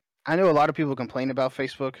mean, thing. I know a lot of people complain about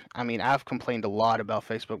Facebook. I mean, I've complained a lot about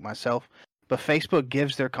Facebook myself, but Facebook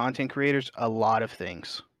gives their content creators a lot of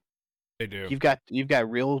things. they do. You've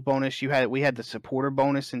got Reels bonus. We had the supporter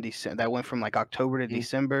bonus in December that went from like October to Mhm.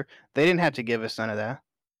 December. They didn't have to give us none of that.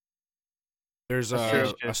 There's That's It's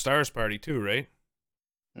true. a just Stars Party too, right?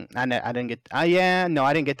 I didn't get. Yeah, no,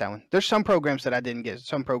 I didn't get that one. There's some programs that I didn't get.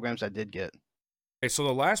 Some programs I did get. Okay, so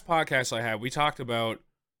the last podcast I had, we talked about.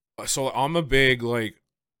 So I'm a big like,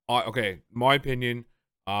 okay, my opinion.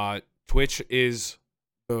 Twitch is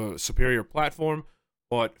the superior platform,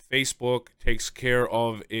 but Facebook takes care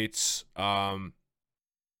of its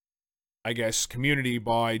I guess, community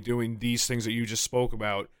by doing these things that you just spoke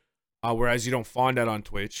about. Whereas you don't find that on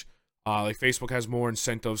Twitch. Like Facebook has more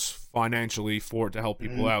incentives financially for it to help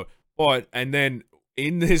people Hmm. out. But and then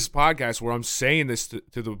in this podcast where I'm saying this to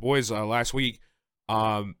the boys last week,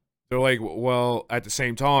 they're like, well, at the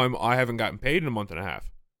same time, I haven't gotten paid in a month and a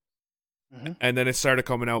half. Hmm. And then it started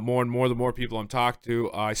coming out more and more. The more people I'm talking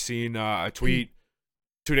to, I seen a tweet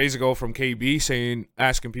 2 days ago from KB saying,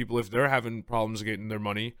 asking people if they're having problems getting their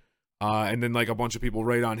money. And then like a bunch of people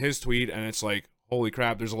write on his tweet, and it's like, holy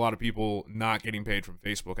crap, there's a lot of people not getting paid from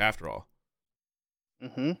Facebook after all.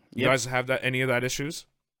 Hmm. You Yep. guys have that any of that issues?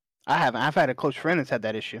 I haven't. I've had a close friend that's had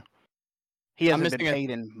that issue. He I'm hasn't been missing a paid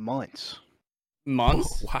in months.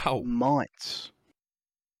 months. Wow. Months.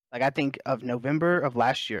 Like I think of November of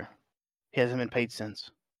last year. He hasn't been paid since.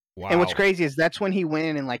 And what's Wow. crazy is that's when he went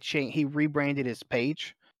in and like he rebranded his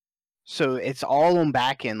page. So it's all on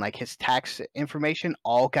back end, like his tax information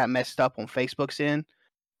all got messed up on Facebook's end.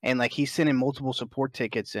 And like he's sending multiple support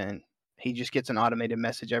tickets and he just gets an automated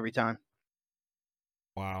message every time.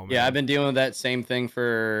 Wow, Yeah, I've man. been dealing with that same thing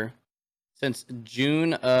for since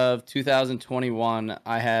June of 2021.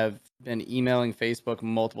 I have been emailing Facebook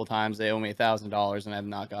multiple times. They owe me $1,000 and I have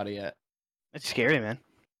not got it yet. It's scary, man.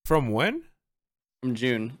 From when? From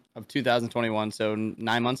June of 2021, so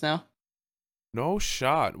 9 months now. No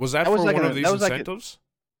shot. Was that That was for like one an of these that was like a, incentives?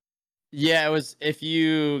 Yeah, it was. If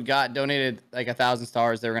you got donated like 1,000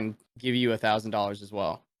 stars, they were gonna give you $1,000 as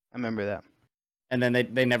well, I remember that. and then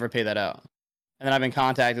they never pay that out. and then I've been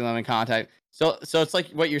contacting them in contact. So it's like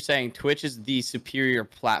what you're saying. Twitch is the superior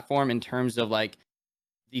platform in terms of like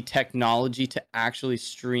the technology to actually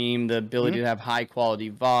stream, the ability to have high quality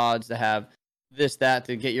VODs, to have this, that,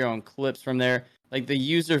 to get your own clips from there. Like the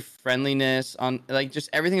user friendliness on like just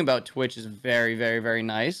everything about Twitch is very, very, very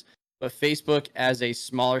nice. But Facebook, as a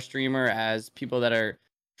smaller streamer, as people that are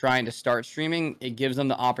trying to start streaming, it gives them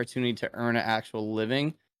the opportunity to earn an actual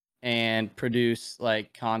living and produce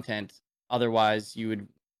like content. Otherwise, you would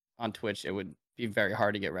on Twitch, it would be very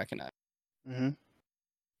hard to get recognized. Mm-hmm.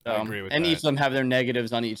 I agree with and that. each of them have their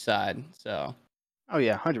negatives on each side. So, Oh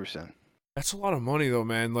yeah, 100%. That's a lot of money though,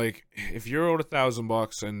 man. Like if you're owed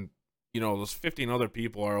 $1,000 and those 15 other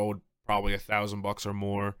people are owed probably $1,000 or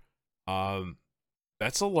more,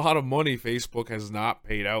 that's a lot of money Facebook has not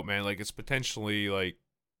paid out, man. Like it's potentially like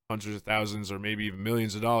hundreds of thousands or maybe even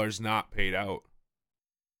millions of dollars not paid out.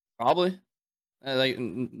 probably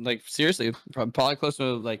like seriously, probably close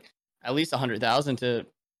to like at least 100,000 to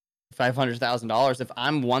 $500,000. If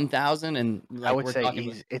I'm 1,000 and like I would we're say talking,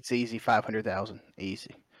 easy, it's easy 500,000.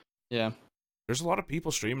 Easy. yeah. There's a lot of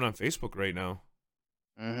people streaming on Facebook right now.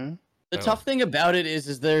 Mm-hmm. The Oh. tough thing about it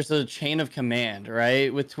is there's a chain of command,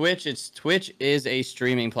 right? With Twitch, Twitch is a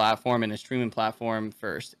streaming platform and a streaming platform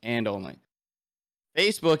first and only.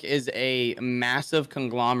 Facebook is a massive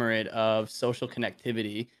conglomerate of social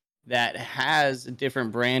connectivity that has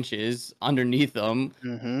different branches underneath them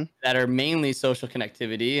Mm-hmm. that are mainly social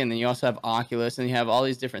connectivity. And then you also have Oculus and you have all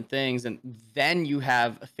these different things. And then you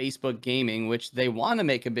have Facebook gaming, which they want to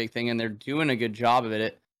make a big thing and they're doing a good job of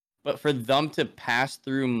it. But for them to pass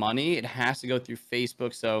through money, it has to go through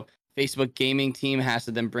Facebook. So Facebook gaming team has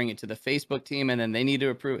to then bring it to the Facebook team and then they need to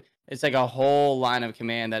approve. It's like a whole line of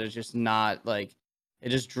command that is just not like, it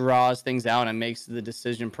just draws things out and makes the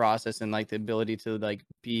decision process and like the ability to like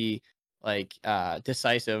be like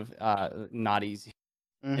decisive not easy.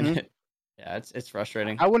 Mm-hmm. And yeah, it's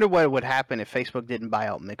frustrating. I wonder what would happen if Facebook didn't buy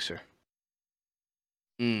out Mixer.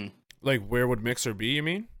 Like where would Mixer be, you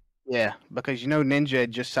mean? Yeah, because Ninja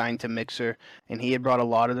had just signed to Mixer, and he had brought a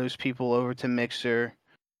lot of those people over to Mixer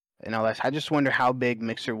and all that. I just wonder how big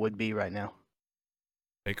Mixer would be right now.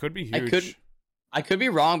 They could be huge. I could be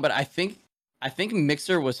wrong, but I think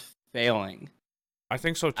Mixer was failing. I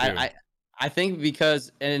think so too. I think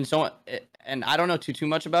because and I don't know too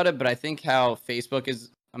much about it, but I think how Facebook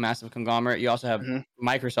is a massive conglomerate. You also have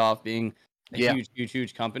Microsoft being a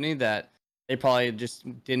huge company that they probably just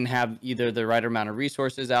didn't have either the right amount of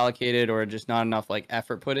resources allocated or just not enough like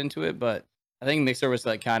effort put into it. But I think Mixer was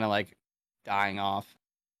like kind of like dying off.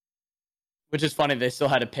 Which is funny. They still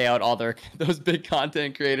had to pay out all those big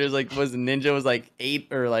content creators. Like, Ninja was like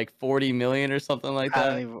 8 or like 40 million or something like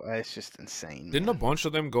that. It's just insane. Didn't a bunch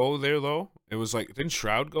of them go there though? It was like, didn't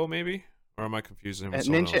Shroud go maybe? Or am I confusing him with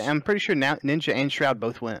someone Ninja, else? I'm pretty sure now Ninja and Shroud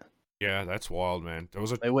both went. Yeah, that's wild, man.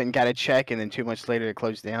 They went and got a check, and then 2 months later it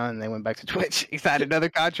closed down, and they went back to Twitch. He signed another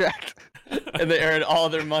contract. And they earned all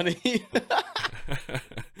their money.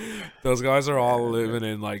 Those guys are all living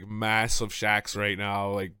in like massive shacks right now,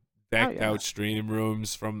 like decked out stream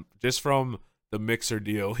rooms from the Mixer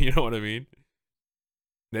deal. You know what I mean?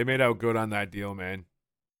 They made out good on that deal, man.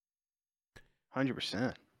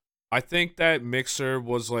 100%. I think that Mixer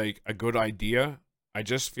was like a good idea. I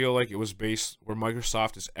just feel like it was based where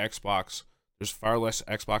Microsoft is Xbox. There's far less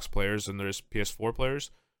Xbox players than there's PS4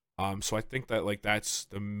 players. So I think that like that's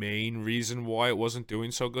the main reason why it wasn't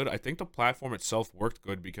doing so good. I think the platform itself worked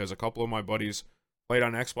good because a couple of my buddies played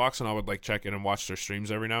on Xbox and I would like check in and watch their streams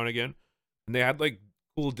every now and again. And they had like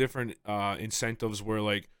cool different incentives where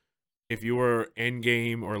like if you were end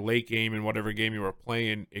game or late game in whatever game you were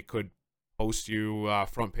playing, it could post you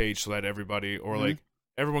front page so that everybody or like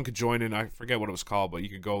everyone could join in. I forget what it was called, but you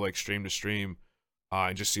could go like stream to stream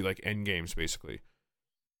and just see like end games basically.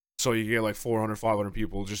 So you get like 400, 500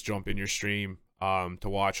 people just jump in your stream to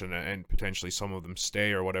watch and potentially some of them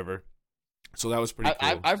stay or whatever. So that was pretty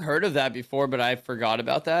cool. I've heard of that before, but I forgot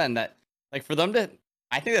about that. And that like for them to,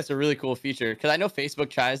 I think that's a really cool feature because I know Facebook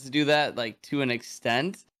tries to do that like to an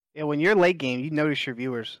extent. Yeah, when you're late game, you notice your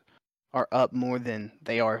viewers are up more than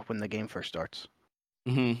they are when the game first starts.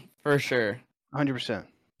 For sure. 100%.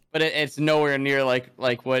 But it's nowhere near like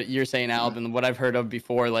what you're saying, Alvin, what I've heard of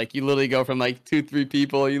before. Like you literally go from like 2-3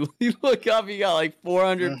 people, you look up, you got like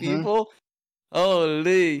 400 people.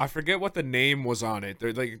 Holy! I forget what the name was on it.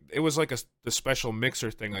 They're like it was like the special Mixer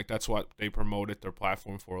thing. Like that's what they promoted their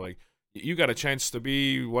platform for. Like you got a chance to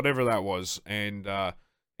be whatever that was, and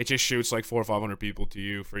it just shoots like 400 or 500 people to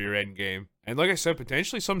you for your end game. And like I said,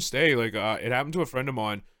 potentially some stay. Like it happened to a friend of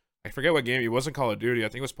mine. I forget what game. It wasn't Call of Duty. I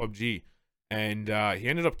think it was PUBG. and he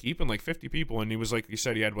ended up keeping like 50 people, and he was like, you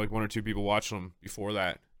said, he had like 1 or 2 people watching him before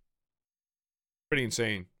that. Pretty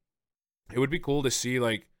insane. It would be cool to see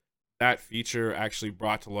like that feature actually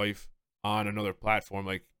brought to life on another platform,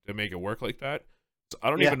 like to make it work like that. So I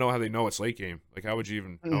don't even know how they know it's late game. Like, how would you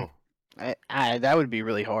even know? That would be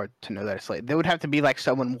really hard to know that it's late. There would have to be like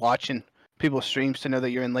someone watching people's streams to know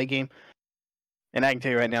that you're in late game. And I can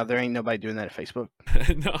tell you right now, there ain't nobody doing that at Facebook.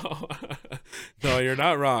 No, no, you're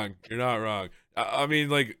not wrong. You're not wrong. I mean,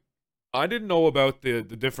 like, I didn't know about the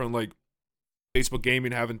different like Facebook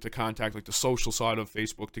gaming having to contact like the social side of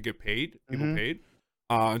Facebook to get paid, people paid,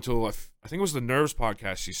 until I think it was the Nerves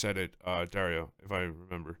podcast. You said it, Dario, if I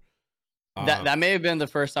remember. That may have been the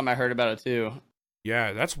first time I heard about it too.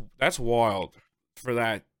 Yeah, that's wild. For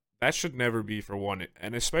that should never be for one,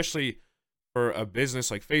 and especially for a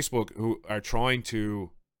business like Facebook who are trying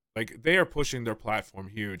to, like, they are pushing their platform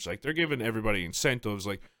huge. Like, they're giving everybody incentives.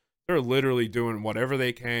 Like, they're literally doing whatever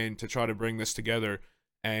they can to try to bring this together.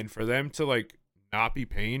 And for them to like not be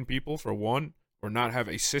paying people for one, or not have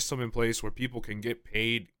a system in place where people can get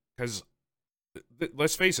paid, because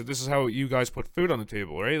let's face it, this is how you guys put food on the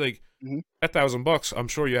table, right? Like, that $1,000, I'm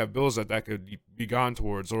sure you have bills that could be gone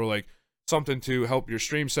towards, or like something to help your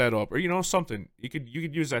stream set up, or something you could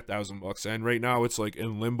use that $1,000. And right now it's like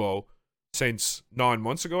in limbo since 9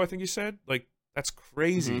 months ago, I think you said. Like, that's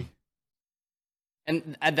crazy.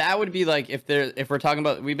 And that would be like, if we're talking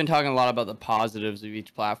about, we've been talking a lot about the positives of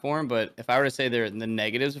each platform, but if I were to say the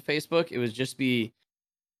negatives of Facebook, it would just be,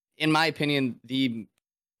 in my opinion, the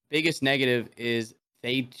biggest negative is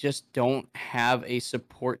they just don't have a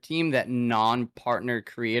support team that non-partner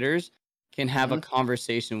creators can have a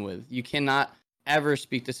conversation with. You cannot ever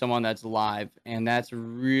speak to someone that's live, and that's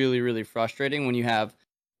really, really frustrating when you have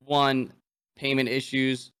 1, payment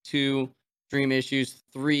issues, 2, stream issues,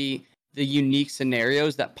 3, the unique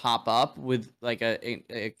scenarios that pop up with like a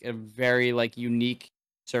very like unique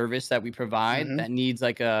service that we provide that needs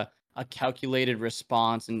like a calculated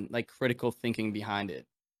response and like critical thinking behind it.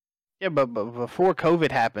 Yeah, but before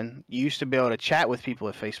COVID happened, you used to be able to chat with people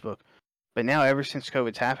at Facebook. But now, ever since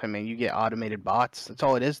COVID's happened, man, you get automated bots. That's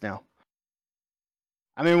all it is now.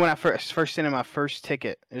 I mean, when I first sent in my first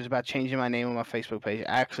ticket, it was about changing my name on my Facebook page.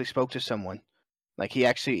 I actually spoke to someone. Like, he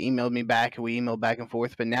actually emailed me back, and we emailed back and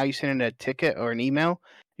forth. But now you send in a ticket or an email,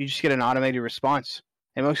 you just get an automated response.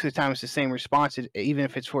 And most of the time, it's the same response, even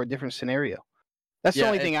if it's for a different scenario. That's the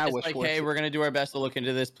only thing I wish like, for. Hey, we're going to do our best to look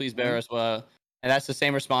into this. Please bear us well. And that's the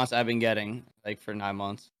same response I've been getting like for 9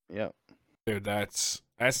 months. Yep. Dude, that's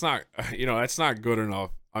not, that's not good enough.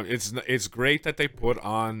 It's great that they put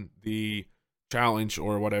on the challenge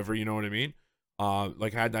or whatever, you know what I mean?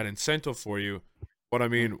 Like, had that incentive for you. But I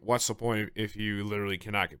mean, what's the point if you literally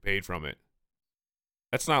cannot get paid from it?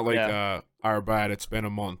 That's not like our bad, it's been a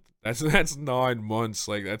month. That's 9 months.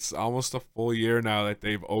 Like, that's almost a full year now that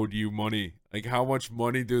they've owed you money. Like, how much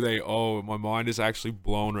money do they owe? My mind is actually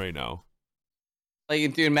blown right now.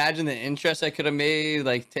 Like, dude, imagine the interest I could have made,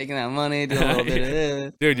 like taking that money, doing a little bit of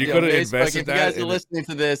this. Dude, you could have invested that. If you guys are listening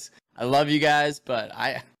to this, I love you guys, but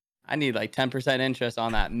I need like 10% interest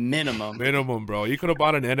on that minimum. Minimum, bro. You could have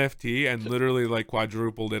bought an NFT and literally like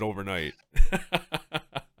quadrupled it overnight.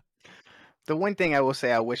 The one thing I will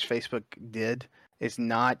say I wish Facebook did is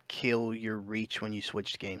not kill your reach when you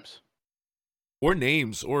switched games. Or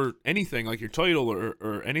names, or anything, like your title,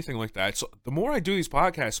 or anything like that. So the more I do these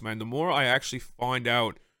podcasts, man, the more I actually find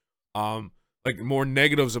out, like, more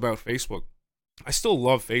negatives about Facebook. I still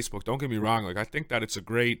love Facebook, don't get me wrong. Like, I think that it's a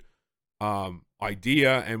great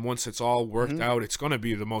idea, and once it's all worked out, it's gonna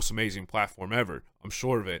be the most amazing platform ever. I'm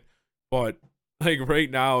sure of it. But like, right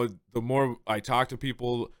now, the more I talk to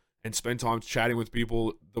people and spend time chatting with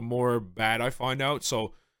people, the more bad I find out.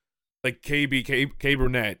 So, like, K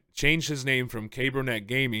Burnett changed his name from K Burnett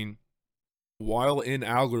Gaming while in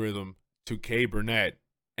algorithm to K Burnett,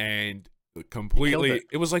 and completely,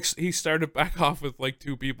 it was like he started back off with like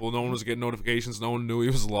 2 people. No one was getting notifications. No one knew he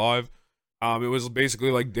was live. It was basically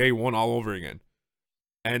like day 1 all over again.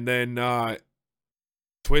 And then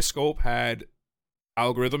Twistscope had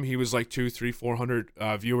algorithm. He was like 200, 300,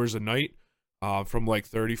 400 viewers a night, from like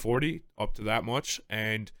 30, 40 up to that much.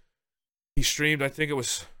 And he streamed, I think it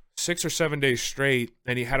was 6 or 7 days straight,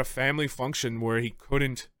 and he had a family function where he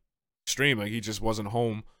couldn't stream. Like, he just wasn't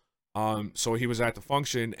home. So he was at the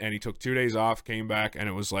function, and he took 2 days off, came back, and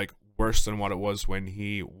it was like worse than what it was when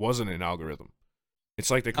he wasn't in algorithm.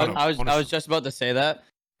 It's like they kind of I was just about to say that.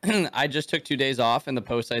 I just took 2 days off, and the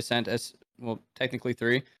post I sent, as well, technically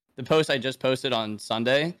 3. The post I just posted on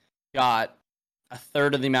Sunday got a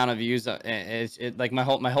third of the amount of views. Like, my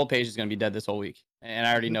whole page is gonna be dead this whole week, and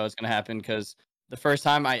I already know it's gonna happen because the first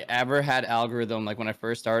time I ever had algorithm, like when I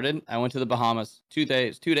first started, I went to the Bahamas, 2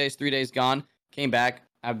 days, 2 days, 3 days gone, came back.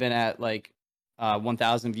 I've been at like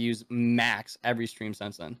 1,000 views max every stream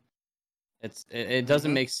since then. It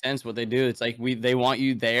doesn't make sense what they do. It's like they want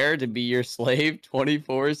you there to be your slave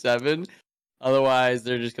 24/7. Otherwise,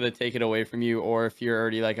 they're just gonna take it away from you. Or if you're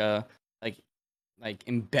already like like like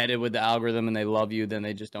embedded with the algorithm and they love you, then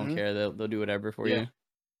they just don't care. They'll do whatever for you. Do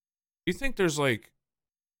you think there's like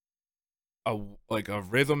a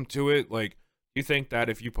rhythm to it? Like, do you think that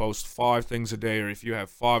if you post 5 things a day, or if you have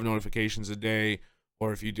 5 notifications a day,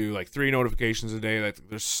 or if you do like 3 notifications a day, that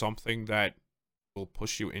there's something that will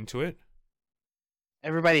push you into it?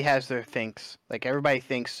 Everybody has their things. Like everybody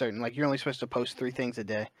thinks certain. Like you're only supposed to post 3 things a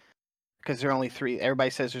day because there are only 3. Everybody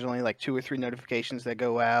says there's only like 2 or 3 notifications that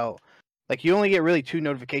go out. Like you only get really 2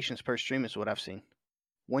 notifications per stream is what I've seen.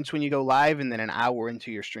 Once when you go live, and then an hour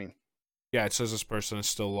into your stream. Yeah, it says this person is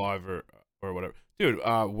still live or whatever. Dude,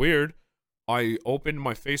 weird. I opened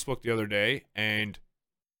my Facebook the other day, and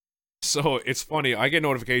so it's funny. I get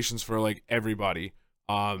notifications for like everybody,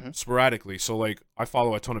 sporadically. So like I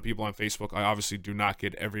follow a ton of people on Facebook. I obviously do not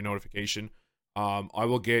get every notification. I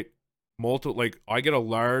will get multiple. Like I get a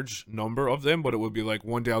large number of them, but it would be like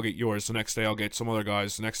one day I'll get yours, the next day I'll get some other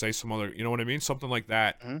guys, the next day some other. You know what I mean? Something like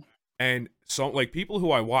that. And so, like, people who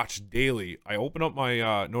I watch daily, I open up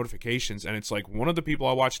my notifications, and it's like one of the people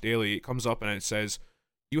I watch daily, it comes up and it says,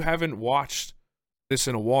 "You haven't watched this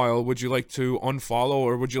in a while. Would you like to unfollow,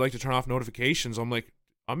 or would you like to turn off notifications?" I'm like,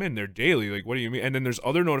 I'm in there daily. Like, what do you mean? And then there's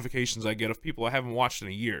other notifications I get of people I haven't watched in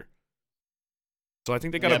a year. So I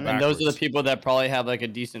think they got it backwards. And those are the people that probably have like a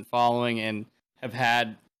decent following and have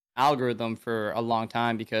had algorithm for a long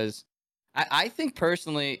time, because I think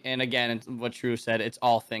personally, and again, it's what Drew said, it's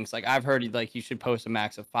all things. Like I've heard like you should post a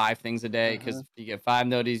max of 5 things a day, because if you get 5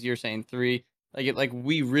 noties, you're saying 3. Like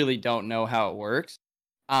we really don't know how it works.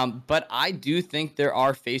 But I do think there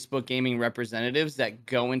are Facebook gaming representatives that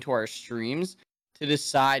go into our streams to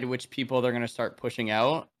decide which people they're going to start pushing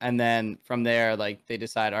out, and then from there, like they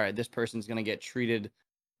decide, all right, this person's going to get treated,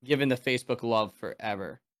 given the Facebook love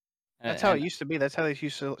forever. That's how it used to be. That's how they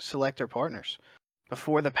used to select their partners.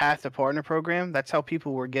 Before the Path to Partner program, that's how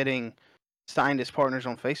people were getting signed as partners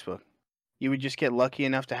on Facebook. You would just get lucky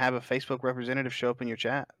enough to have a Facebook representative show up in your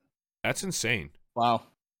chat. That's insane. Wow.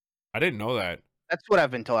 I didn't know that. That's what I've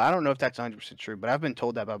been told. I don't know if that's 100% true, but I've been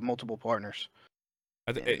told that by multiple partners.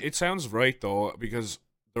 It sounds right, though, because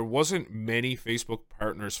there wasn't many Facebook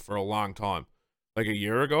partners for a long time. Like a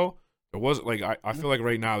year ago, there was, like, I feel like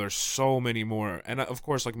right now there's so many more. And of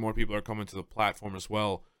course, like, more people are coming to the platform as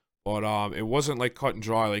well. But it wasn't like cut and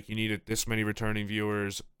dry, like you needed this many returning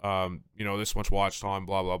viewers, you know, this much watch time,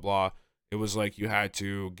 blah, blah, blah. It was like you had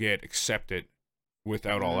to get accepted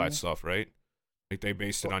without all that stuff, right? Like they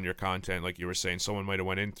based it on your content, like you were saying. Someone might have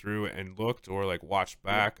went in through and looked, or like watched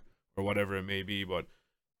back, or whatever it may be. But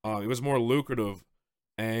it was more lucrative,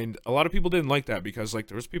 and a lot of people didn't like that, because like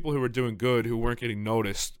there was people who were doing good who weren't getting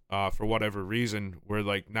noticed for whatever reason, where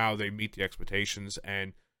like now they meet the expectations,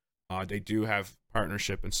 and they do have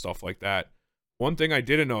partnership and stuff like that. One thing I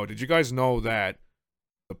didn't know, did you guys know that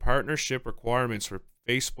the partnership requirements for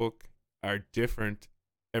Facebook are different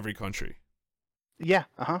every country? Yeah,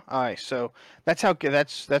 All right, so that's how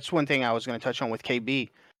that's one thing I was going to touch on with KB.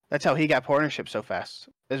 That's how he got partnership so fast.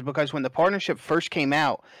 Is because when the partnership first came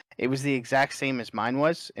out, it was the exact same as mine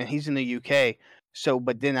was, and he's in the UK. So,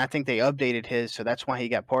 but then I think they updated his, so that's why he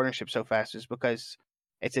got partnership so fast. Is because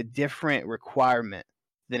it's a different requirement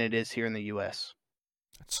than it is here in the US.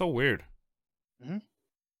 That's so weird. And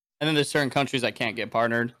then there's certain countries that can't get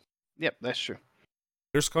partnered. Yep, that's true.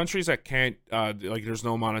 There's countries that can't, like, there's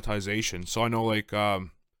no monetization. So I know, like,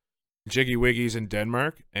 Jiggy Wiggy's in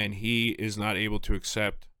Denmark, and he is not able to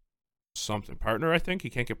accept something. Partner, I think? He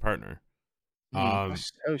can't get partner.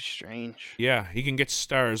 That's so strange. Yeah, he can get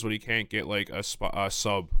stars, but he can't get, like, a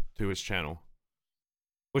sub to his channel.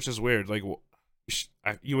 Which is weird. Like,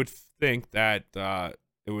 you would think that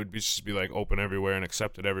it would just be, like, open everywhere and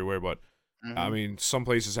accepted everywhere, but I mean, some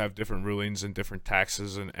places have different rulings and different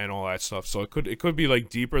taxes and all that stuff. So it could be like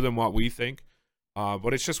deeper than what we think.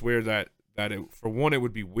 But it's just weird that it, for one, it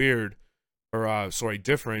would be weird, or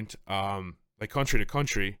different, like country to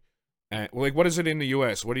country. And like, what is it in the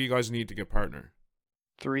US? What do you guys need to get partner?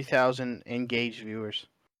 3,000 engaged viewers.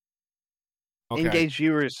 Okay. Engaged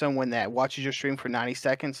viewer is someone that watches your stream for 90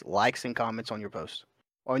 seconds, likes and comments on your post.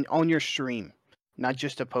 On your stream. Not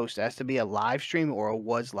just a post. It has to be a live stream or a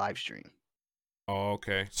was live stream. Oh,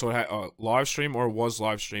 okay. So live stream or was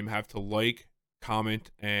live stream have to like,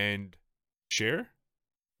 comment, and share?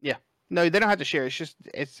 Yeah. No, they don't have to share.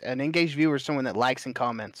 It's an engaged viewer is someone that likes and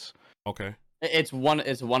comments. Okay. It's one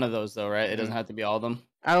of those though, right? It doesn't Mhm. have to be all of them.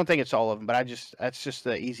 I don't think it's all of them, but that's just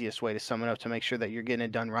the easiest way to sum it up to make sure that you're getting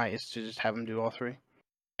it done right is to just have them do all three.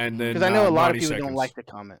 And Because then I know a lot of 90 people don't seconds. like to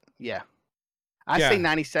comment. Yeah, I say Yeah,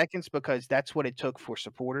 90 seconds because that's what it took for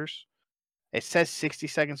supporters. It says 60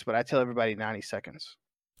 seconds, but I tell everybody 90 seconds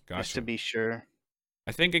just to gotcha. be sure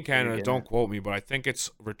I think in that you're Canada, getting don't it quote me, but I think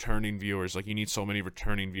it's returning viewers. Like you need so many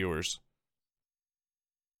returning viewers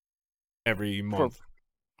every for month.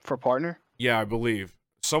 partner. Yeah, I believe.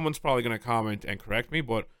 Someone's probably going to comment and correct me,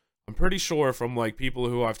 but I'm pretty sure from like people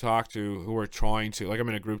who I've talked to who are trying to, like I'm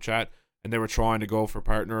in a group chat and they were trying to go for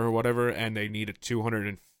partner or whatever and they needed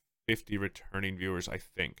 250 returning viewers, I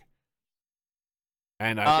think.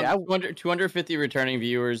 And I Yeah, 250 returning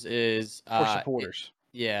viewers is for supporters.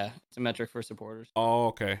 yeah, it's a metric for supporters. Oh,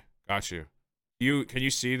 okay. Got you. Can you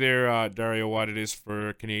see there Dario what it is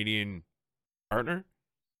for Canadian partner?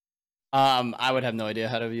 I would have no idea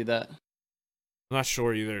how to view that. I'm not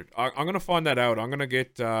sure either. I'm gonna find that out. I'm gonna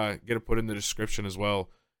get it put in the description as well,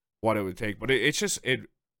 what it would take. But it's just it.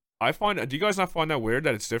 I find. Do you guys not find that weird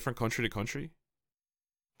that it's different country to country?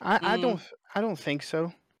 I Mm, don't think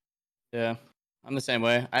so. yeah, I'm the same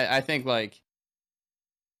way. I think like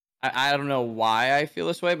I don't know why I feel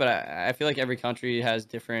this way, but I feel like every country has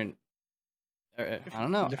different. I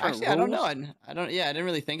don't know. Different Actually, I don't know. rules. I don't. Yeah, I didn't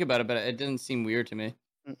really think about it, but it didn't seem weird to me.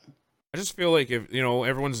 Mm, I just feel like if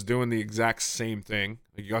everyone's doing the exact same thing,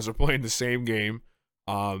 like you guys are playing the same game,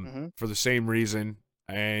 mm-hmm. for the same reason,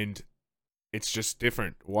 and it's just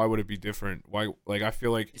different. Why would it be different? Why? Like I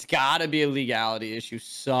feel like It's got to be a legality issue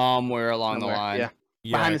somewhere along the Somewhere. line. Yeah,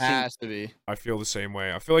 yeah, behind It the scenes. has to be. I feel the same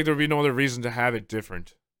way. I feel like there'd be no other reason to have it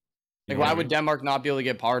different. You Like, know what why I would mean? Denmark not be able to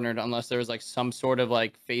get partnered unless there was like some sort of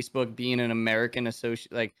like Facebook being an American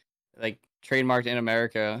associate, like trademarked in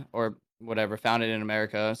America or whatever, founded in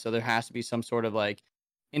America? So there has to be some sort of like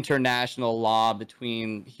international law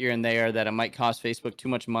between here and there that it might cost Facebook too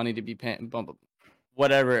much money to be paying,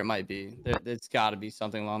 whatever it might be. It's got to be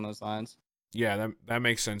something along those lines. Yeah, that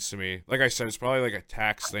makes sense to me. Like I said, it's probably like a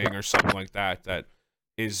tax thing or something like that that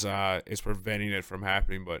is preventing it from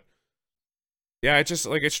happening. But yeah, it just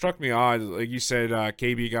like it struck me odd. Like you said,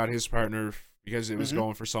 KB got his partner because it was Mm-hmm.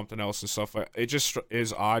 going for something else and stuff. It just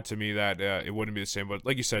is odd to me that it wouldn't be the same. But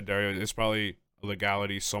like you said, Dario, it's probably a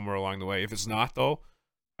legality somewhere along the way. If it's not though,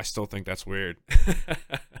 I still think that's weird.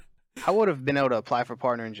 I would have been able to apply for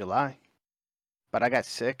partner in July, but I got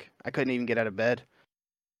sick. I couldn't even get out of bed.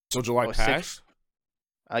 So I July was sick. passed.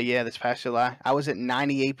 Yeah, this past July, I was at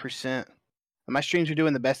 98%. My streams were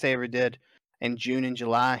doing the best they ever did in June and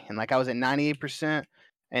July, and like I was at 98%.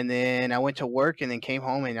 And then I went to work, and then came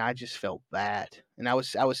home, and I just felt bad. And I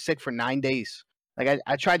was sick for 9 days. Like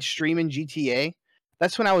I tried streaming GTA.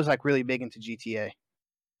 That's when I was like really big into GTA,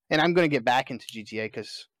 and I'm gonna get back into GTA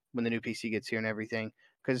because when the new PC gets here and everything,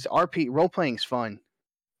 because RP role playing is fun.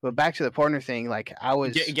 But back to the partner thing, like I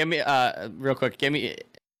was. Give me real quick. Give me.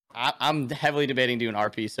 I'm heavily debating doing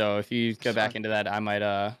RP. So if you go It's back fun. into that, I might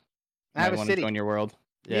I have a want to city. join your world.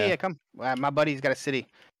 Yeah, Yeah. yeah, come. My buddy's got a city.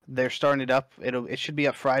 They're starting it up. It should be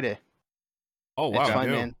up Friday. Oh It's wow, Okay. fun,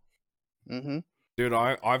 new. man. Mm-hmm. Dude,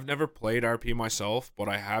 I've never played RP myself, but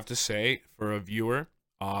I have to say, for a viewer,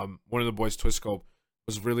 one of the boys, Twiscope,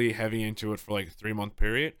 was really heavy into it for like a 3 month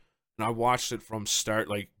period, and I watched it from start,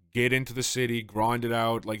 like get into the city, grind it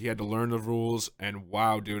out, like he had to learn the rules, and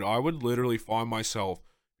wow, dude, I would literally find myself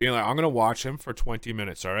being like, I'm gonna watch him for 20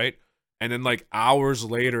 minutes, all right, and then like hours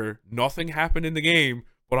later, nothing happened in the game,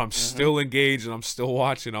 but I'm Mm-hmm. still engaged and I'm still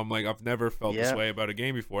watching. I'm like, I've never felt this Yeah. way about a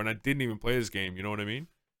game before, and I didn't even play this game. You know what I mean?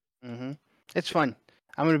 Mm-hmm. It's fun.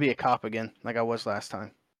 I'm gonna be a cop again, like I was last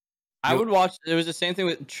time. I would watch. It was the same thing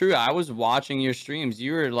with True. I was watching your streams.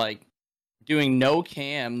 You were like doing no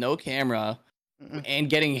cam, no camera, Mm-mm. and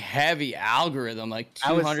getting heavy algorithm, like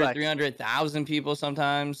I was 200, like, 300,000 people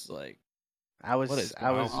sometimes. Like, I what was, is I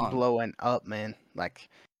going was on? blowing up, man. Like,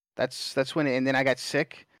 that's when, and then I got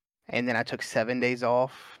sick, and then I took 7 days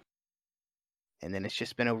off, and then it's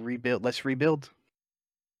just been a rebuild. Let's rebuild.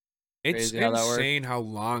 It's Crazy how that works. insane how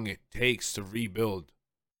long it takes to rebuild.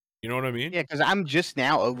 You know what I mean? Yeah, because I'm just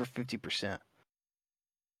now over 50%.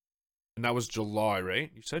 And that was July,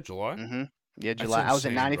 right? You said July? Mm-hmm. Yeah, That's July. I was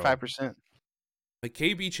at insane, bro. 95%. Like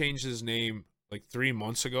KB changed his name like 3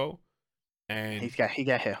 months ago, and He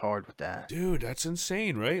got hit hard with that. dude, that's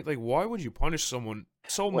insane, right? Like, why would you punish someone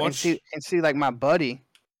so Well, and much? see, like my buddy,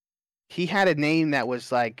 he had a name that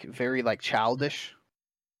was like very like childish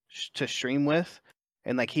to stream with,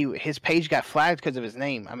 and like his page got flagged because of his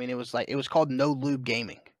name. I mean, it was called No Lube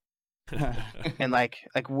Gaming. And I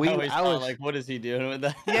always I thought, was like, what is he doing with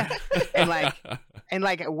that? yeah, and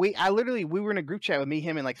we were in a group chat with me,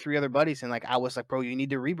 him, and like 3 other buddies, and like I was like, bro, you need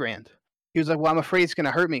to rebrand. He was like, well, I'm afraid it's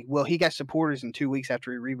gonna hurt me. Well, he got supporters in 2 weeks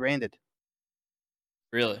after he rebranded.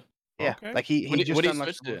 Really? Yeah, Okay. like he just What do you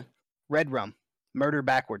unlocked switch to? Red Rum, murder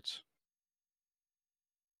backwards.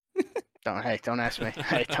 Don't ask me.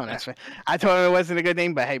 Hey, don't ask me. I told him it wasn't a good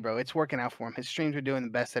name, but hey, bro, it's working out for him. His streams are doing the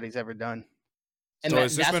best that he's ever done. And So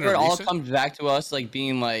has this that's been where a it all recent? comes back to us, like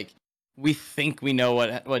being like, we think we know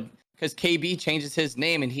what because KB changes his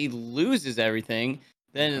name and he loses everything,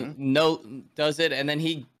 then no does it, and then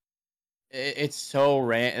it's so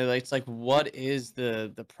it's like, what is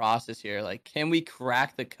the process here? Like, can we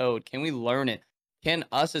crack the code? Can we learn it? Can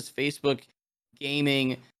us as Facebook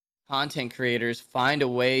gaming content creators find a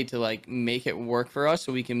way to like make it work for us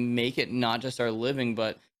so we can make it not just our living,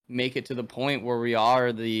 but make it to the point where we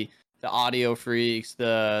are the audio freaks,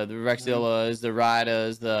 the Rexillas, the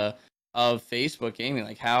Rydas, the of Facebook gaming?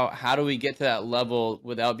 Like, how do we get to that level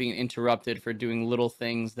without being interrupted for doing little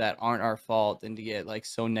things that aren't our fault and to get like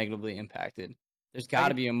so negatively impacted? There's got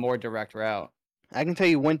to be a more direct route. I can tell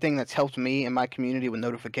you one thing that's helped me in my community with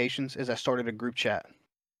notifications is I started a group chat,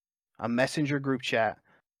 a messenger group chat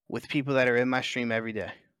with people that are in my stream every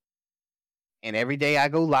day. And every day I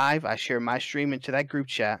go live, I share my stream into that group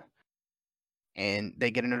chat, and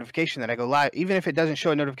they get a notification that I go live. Even if it doesn't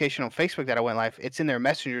show a notification on Facebook that I went live, it's in their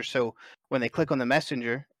messenger. So when they click on the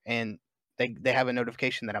messenger and they have a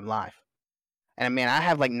notification that I'm live. And man, I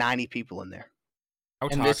have like 90 people in there. How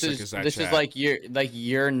And toxic is that this chat? is like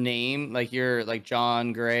your name, like your like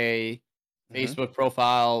John Gray Facebook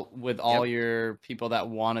profile with all your people that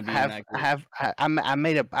want to be in that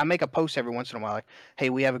group. I make a post every once in a while, like, hey,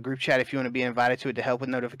 we have a group chat. If you want to be invited to it to help with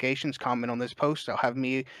notifications, comment on this post. I'll have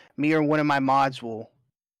me or one of my mods will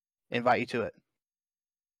invite you to it.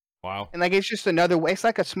 Wow. And like it's just another way. It's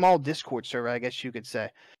like a small Discord server, I guess you could say,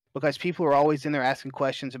 because people are always in there asking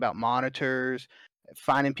questions about monitors,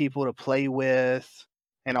 finding people to play with,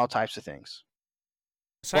 and all types of things.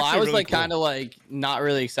 It's Well, I actually was really like cool. kind of like not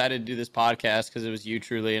really excited to do this podcast because it was you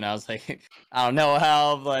truly, and I was like, I don't know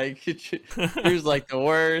how, like, you're like the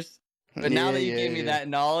worst. But now that you gave me that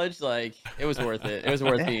knowledge, like, it was worth it. It was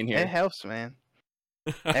worth being It here. helps, man.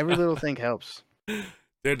 Every little thing helps.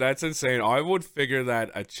 Dude, that's insane. I would figure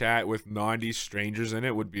that a chat with 90 strangers in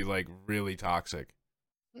it would be like really toxic.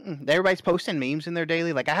 Everybody's posting memes in their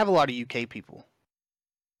daily. Like I have a lot of UK people,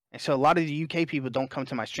 and so a lot of the UK people don't come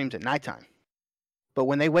to my streams at nighttime. But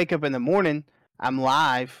when they wake up in the morning, I'm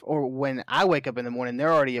live, or when I wake up in the morning,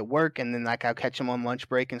 they're already at work, and then like I'll catch them on lunch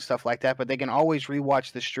break and stuff like that. But they can always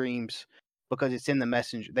rewatch the streams because it's in the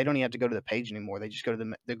messenger. They don't even have to go to the page anymore. They just go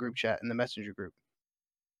to the group chat in the messenger group.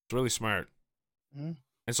 It's really smart. Mm-hmm.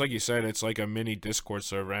 It's like you said, it's like a mini Discord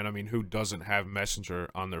server, and I mean, who doesn't have Messenger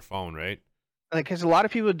on their phone, right? Like, because a lot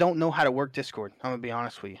of people don't know how to work Discord. I'm gonna be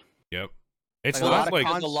honest with you. Yep. It's Like, not like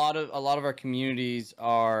because a lot of our communities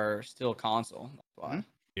are still console. That's why.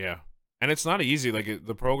 yeah, and it's not easy. Like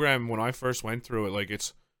the program when I first went through it, like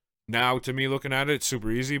it's now to me looking at it, it's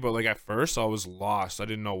super easy. But like at first, I was lost. I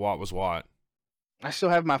didn't know what was what. I still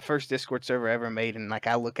have my first Discord server ever made, and like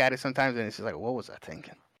I look at it sometimes, and it's just like, what was I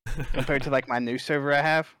thinking? Compared to like my new server I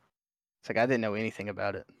have, it's like I didn't know anything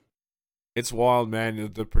about it. It's wild,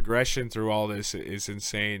 man. The progression through all this is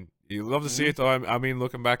insane. You love to see it, though. I mean,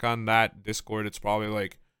 looking back on that Discord, it's probably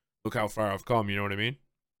like, look how far I've come. You know what I mean?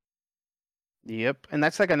 Yep, and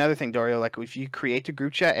that's like another thing, Dario. Like if you create a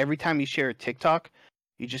group chat, every time you share a TikTok,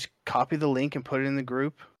 you just copy the link and put it in the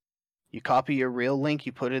group. You copy your reel link,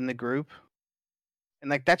 you put it in the group. And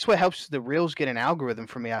like that's what helps the reels get an algorithm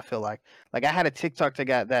for me. I feel like I had a TikTok that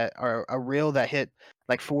got that or a reel that hit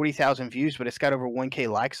like 40,000 views, but it's got over 1K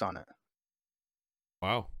likes on it.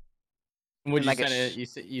 Wow. Would And you like send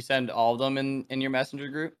it? You send all of them in your messenger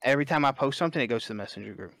group? every time I post something, it goes to the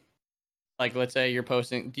messenger group. Like, let's say you're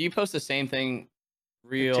posting. Do you post the same thing?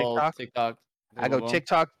 Reel, TikTok. I go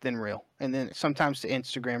TikTok, then reel, and then sometimes to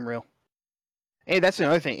Instagram reel. Hey, that's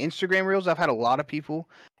another thing. Instagram reels. I've had a lot of people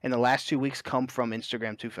in the last 2 weeks come from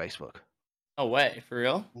Instagram to Facebook. No way, for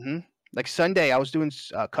real? Like Sunday, I was doing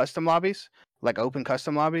custom lobbies, like open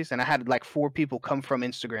custom lobbies, and I had like 4 people come from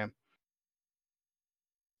Instagram.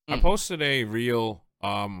 I posted a reel,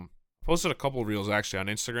 posted a couple reels actually on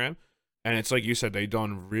Instagram, and it's like you said, they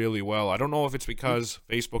done really well. I don't know if it's because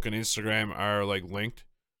Facebook and Instagram are like linked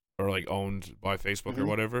or like owned by Facebook or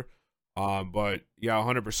whatever. But yeah,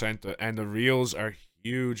 100%. And the reels are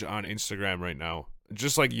huge on Instagram right now,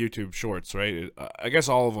 just like YouTube Shorts, right? I guess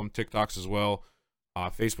all of them, TikToks as well.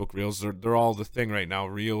 Facebook Reels, they're all the thing right now.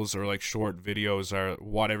 Reels or like short videos are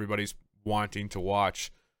what everybody's wanting to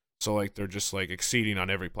watch. So like they're just like exceeding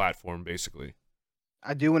on every platform basically.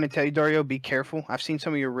 I do want to tell you, Dario, be careful. I've seen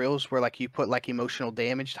some of your reels where like you put like emotional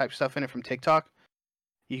damage type stuff in it from TikTok.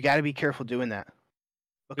 You got to be careful doing that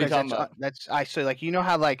What are you because talking about? that's I so like you know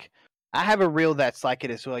how like I have a reel that's like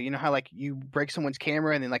it as well. You know how like you break someone's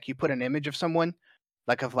camera and then like you put an image of someone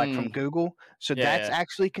like from Mm, Google. So yeah, that's yeah.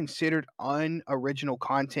 actually considered unoriginal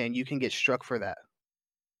content. You can get struck for that.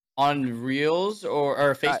 On Reels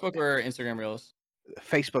or Uh, Facebook or Instagram Reels?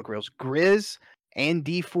 Facebook reels, Grizz and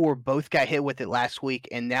D4 both got hit with it last week,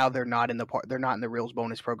 and now they're not in the they're not in the reels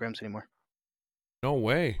bonus programs anymore. No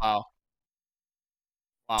way. Wow.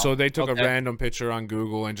 Wow. So they took a Okay. random picture on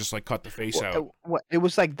Google and just like cut the face out. It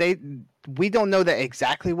was like we don't know that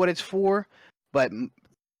exactly what it's for, but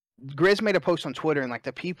Grizz made a post on Twitter, and like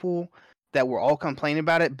the people that were all complaining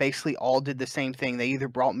about it basically all did the same thing. They either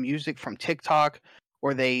brought music from TikTok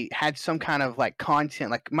or they had some kind of like content,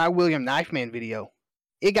 like my William Knifeman video.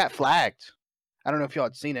 It got flagged. I don't know if y'all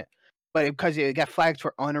had seen it, but because it got flagged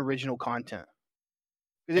for unoriginal content.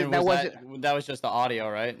 And That was wasn't. that was just the audio,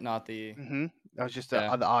 right? Not the That was just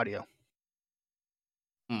yeah. the audio.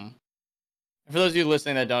 Hmm. For those of you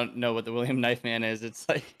listening that don't know what the William Knife Man is, it's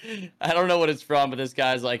like I don't know what it's from, but this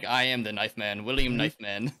guy's like, I am the Knife Man, William Knife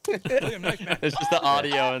Man. William Knife Man. It's just the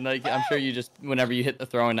audio, and like I'm sure you just whenever you hit the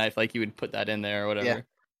throwing knife, like you would put that in there or whatever. Yeah,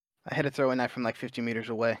 I had to throw a knife from like 50 meters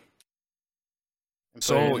away.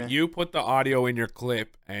 So you put the audio in your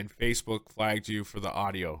clip, and Facebook flagged you for the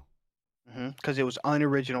audio. Because it was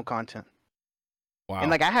unoriginal content. Wow. And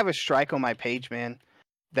like I have a strike on my page, man,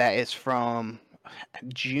 that is from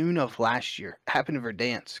June of last year. It happened in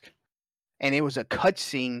Verdansk, and it was a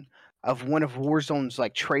cutscene of one of Warzone's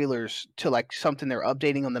like trailers to like something they're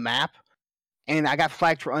updating on the map, and I got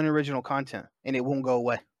flagged for unoriginal content, and it won't go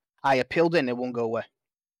away. I appealed it, and it won't go away.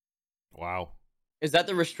 Wow. Is that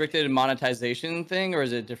the restricted monetization thing, or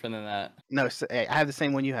is it different than that? No, I have the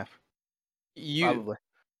same one you have. Probably.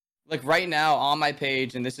 Like right now on my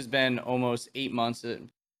page, and this has been almost 8 months,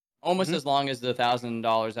 almost as long as the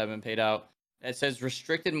 $1,000 I've been paid out. It says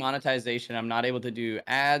restricted monetization. I'm not able to do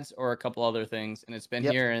ads or a couple other things, and it's been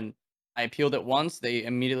here. And I appealed it once. They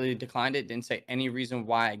immediately declined it. Didn't say any reason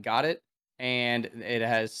why I got it, and it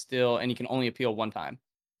has still. And you can only appeal one time.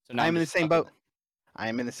 So now I'm in the same boat. I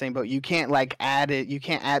am in the same boat. You can't like add it. You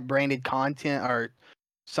can't add branded content or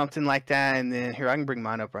something like that. And then here, I can bring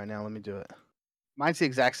mine up right now. Let me do it. Mine's the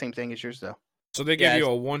exact same thing as yours, though. So they give you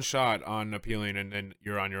a one shot on appealing, and then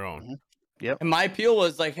you're on your own. Yep. And my appeal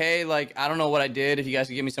was like, hey, like I don't know what I did. If you guys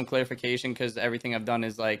could give me some clarification, because everything I've done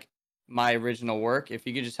is like my original work. If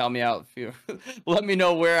you could just help me out, let me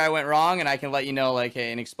know where I went wrong, and I can let you know, like,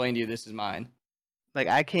 hey, and explain to you this is mine. Like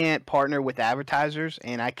I can't partner with advertisers,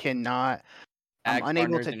 and I cannot. I'm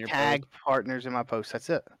unable to tag partners in my posts. That's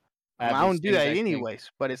it. I don't do that anyways.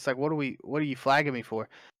 But it's like, what are you flagging me for?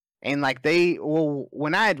 And like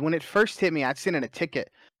when it first hit me, I'd sent in a ticket,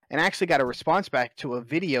 and I actually got a response back to a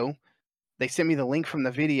video. They sent me the link from the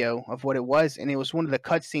video of what it was, and it was one of the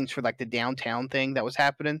cutscenes for like the downtown thing that was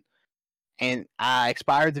happening. And I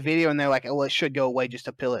expired the video, and they're like, "Oh, well, it should go away. Just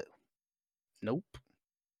appeal it." Nope.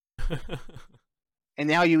 And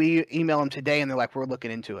now you email them today, and they're like, "We're looking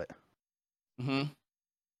into it."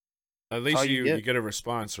 At least you get a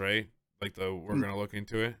response, right? Like we're gonna look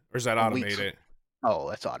into it, or is that automated? Oh,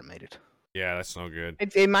 that's automated. Yeah, that's no good.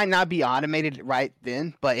 It might not be automated right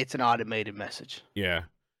then, but it's an automated message. Yeah.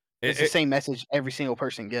 It's the same message every single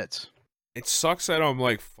person gets. It sucks that I'm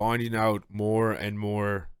like finding out more and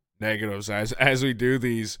more negatives as we do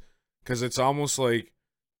these, because it's almost like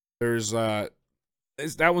there's that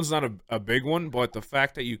one's not a big one, but the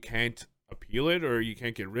fact that you can't appeal it or you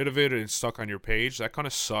can't get rid of it and it's stuck on your page, that kind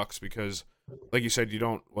of sucks because, like you said, you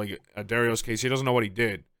don't like Dario's case. He doesn't know what he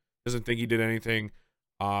did. Doesn't think he did anything.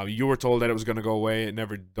 You were told that it was going to go away. It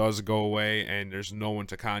never does go away, and there's no one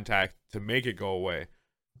to contact to make it go away.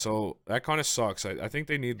 So that kind of sucks. I think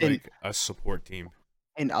they need like a support team.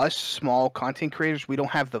 And us small content creators, we don't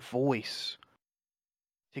have the voice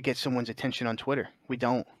to get someone's attention on Twitter. We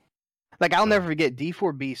don't. Like I'll never forget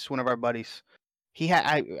D4 Beast, one of our buddies. He had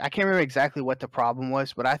I can't remember exactly what the problem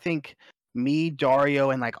was, but I think me,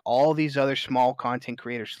 Dario, and like all these other small content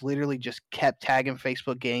creators literally just kept tagging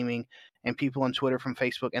Facebook Gaming and people on Twitter from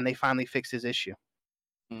Facebook, and they finally fixed his issue.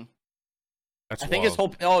 That's I think his whole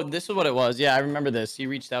this is what it was. Yeah, I remember this. He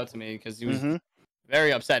reached out to me because he was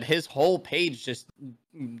very upset. His whole page just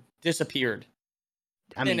disappeared.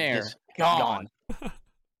 Thin air, gone.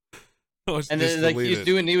 And then like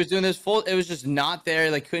he was doing this full. It was just not there.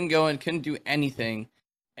 Like couldn't go and couldn't do anything.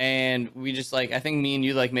 And we just like I think me and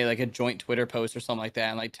you like made like a joint Twitter post or something like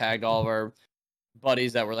that, and like tagged all of our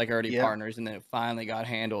buddies that were like already partners, and then it finally got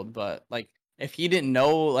handled. But like, if he didn't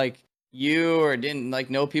know like you or didn't like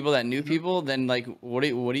know people that knew people, then like, what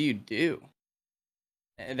do you do?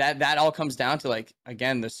 That all comes down to like,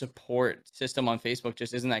 again, the support system on Facebook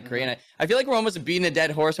just isn't that great. And I feel like we're almost beating a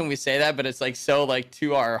dead horse when we say that, but it's like so like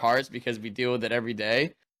to our hearts because we deal with it every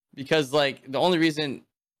day. Because like the only reason,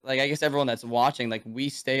 like I guess everyone that's watching, like we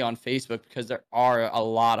stay on Facebook because there are a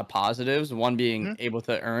lot of positives. One being able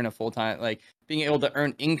to earn a full-time, like being able to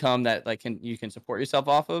earn income that like you can support yourself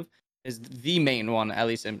off of is the main one, at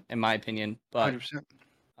least in my opinion. But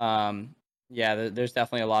 100%. yeah, there's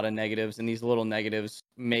definitely a lot of negatives, and these little negatives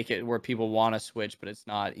make it where people want to switch, but it's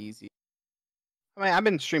not easy. I mean, I've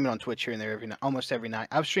been streaming on Twitch here and there almost every night.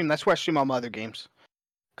 I've streamed. That's where I stream all my other games.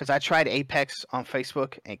 Because I tried Apex on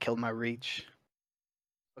Facebook and it killed my reach.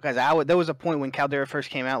 Because there was a point when Caldera first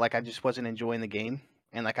came out, like I just wasn't enjoying the game,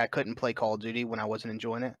 and like I couldn't play Call of Duty when I wasn't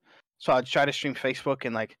enjoying it. So I'd try to stream Facebook,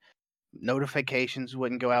 and like notifications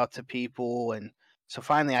wouldn't go out to people, and so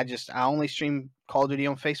finally I only stream Call of Duty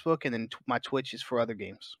on Facebook, and then my Twitch is for other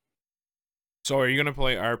games. So are you gonna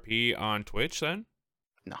play RP on Twitch then?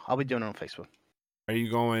 No, I'll be doing it on Facebook. Are you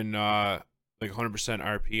going like 100%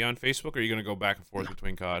 RP on Facebook, or are you gonna go back and forth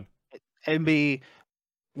between COD? It'd be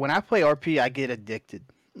when I play RP, I get addicted.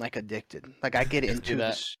 Like I get into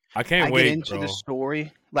this. I can't wait. Get into the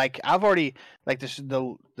story. Like I've already like this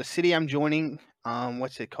the city I'm joining.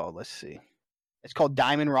 What's it called? Let's see. It's called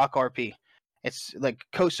Diamond Rock RP. It's like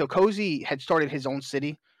so Cozy had started his own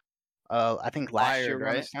city. I think last year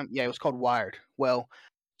around this time. Yeah, it was called Wired. Well,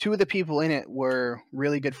 two of the people in it were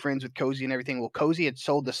really good friends with Cozy and everything. Well, Cozy had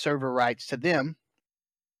sold the server rights to them,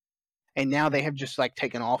 and now they have just like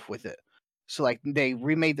taken off with it. So like they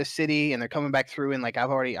remade the city and they're coming back through, and like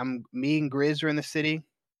me and Grizz are in the city.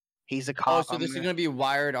 He's a cop. Oh, so this is gonna be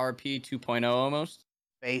Wired RP 2.0 almost?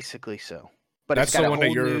 Basically so. But that's it's got the one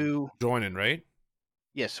that you're joining, right?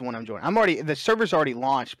 Yes, the one I'm joining. The server's already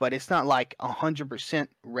launched, but it's not like 100%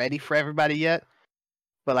 ready for everybody yet.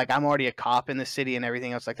 But like I'm already a cop in the city and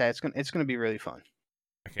everything else like that. It's gonna be really fun.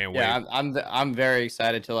 I can't wait. Yeah, I'm very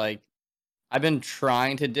excited to like. I've been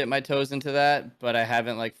trying to dip my toes into that, but I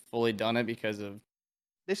haven't like fully done it because of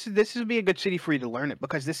this would be a good city for you to learn it,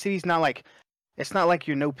 because this city's not like it's not like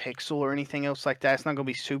you're no pixel or anything else like that. It's not gonna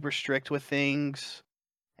be super strict with things,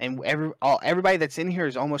 and everybody that's in here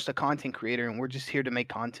is almost a content creator, and we're just here to make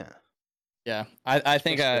content. Yeah, I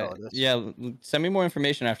think yeah. Send me more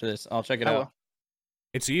information after this. I'll check it out.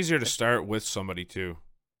 It's easier to start with somebody too.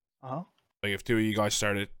 Uh-huh. Like if two of you guys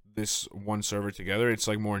started this one server together, it's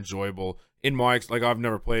like more enjoyable. In my like I've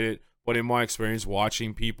never played it, but in my experience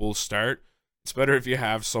watching people start, it's better if you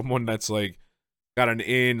have someone that's like got an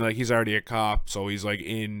in, like he's already a cop, so he's like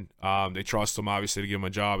in. They trust him obviously to give him a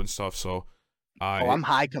job and stuff. So, I'm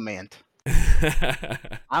high command.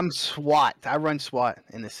 I'm SWAT. I run SWAT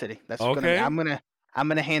in the city. That's okay. I'm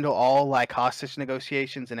gonna handle all like hostage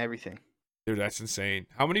negotiations and everything. Dude, that's insane.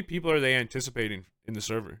 How many people are they anticipating in the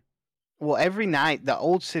server? Well, every night the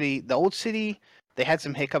old city, they had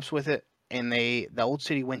some hiccups with it, and the old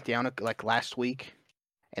city went down like last week,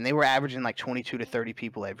 and they were averaging like 22 to 30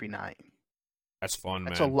 people every night. That's fun,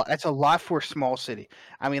 man. That's a lot for a small city.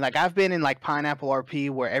 I mean, like I've been in like Pineapple RP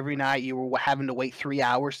where every night you were having to wait 3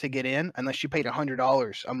 hours to get in unless you paid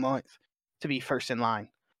 $100 a month to be first in line.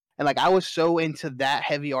 And like I was so into that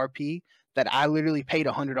heavy RP that I literally paid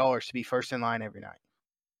 $100 to be first in line every night.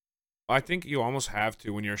 I think you almost have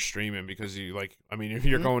to when you're streaming, because you like, I mean, if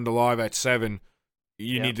you're going to live at 7,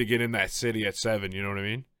 you need to get in that city at 7. You know what I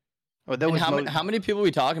mean? Well, how many people are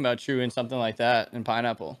we talking about, True, in something like that in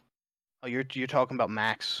Pineapple? Oh, you're talking about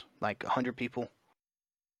max, like 100 people.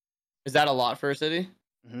 Is that a lot for a city?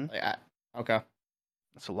 Like, okay.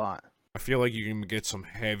 That's a lot. I feel like you can get some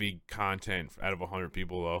heavy content out of 100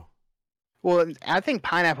 people, though. Well, I think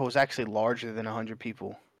Pineapple was actually larger than 100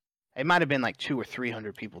 people. It might have been like 200 or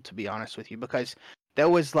 300 people, to be honest with you, because there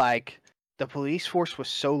was like the police force was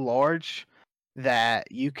so large that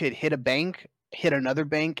you could hit a bank, hit another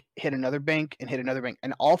bank, hit another bank, and hit another bank,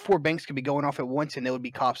 and all 4 banks could be going off at once, and there would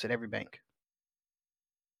be cops at every bank.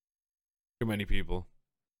 Too many people.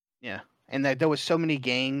 Yeah, and there was so many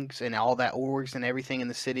gangs and all that orgs and everything in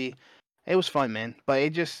the city. It was fun, man, but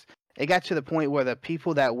it got to the point where the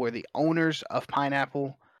people that were the owners of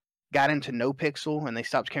Pineapple got into no pixel and they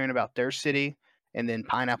stopped caring about their city, and then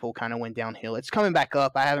Pineapple kind of went downhill. It's coming back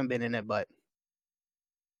up. I haven't been in it, but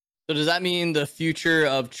so does that mean the future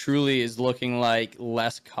of Truly is looking like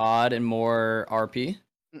less COD and more RP?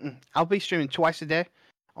 I'll be streaming twice a day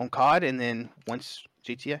on COD and then once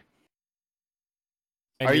GTA.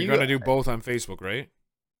 And you're gonna do both on Facebook, right?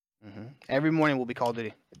 Every morning will be Call of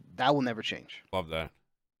Duty. That will never change. Love that.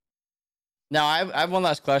 Now, I have one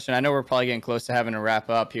last question. I know we're probably getting close to having to wrap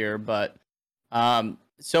up here, but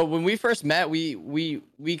so when we first met, we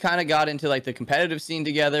kind of got into like the competitive scene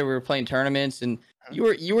together. We were playing tournaments, and you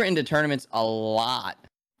were into tournaments a lot.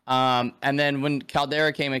 And then when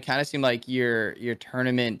Caldera came, it kind of seemed like your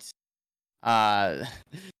tournament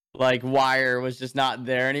like wire was just not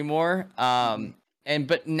there anymore.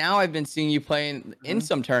 But now I've been seeing you playing in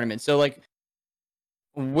some tournaments. So like,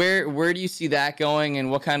 where do you see that going,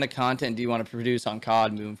 and what kind of content do you want to produce on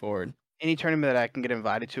COD moving forward? Any tournament that I can get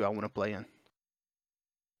invited to, I want to play in.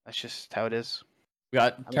 That's just how it is. We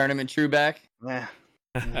got Tournament True back. Yeah.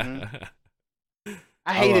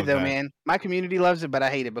 I hate it though, that. man. My community loves it, but I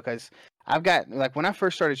hate it because I've got like when I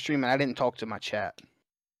first started streaming, I didn't talk to my chat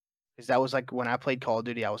because that was like when I played Call of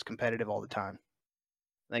Duty, I was competitive all the time.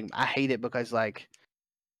 Like I hate it because like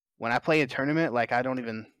when I play a tournament, like I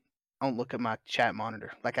don't look at my chat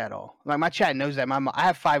monitor like at all. Like my chat knows that I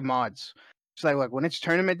have 5 mods. So like when it's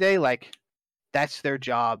tournament day, like that's their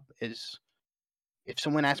job is if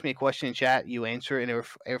someone asks me a question in chat, you answer it, and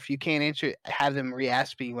if you can't answer it, have them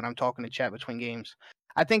re-ask me when I'm talking to chat between games.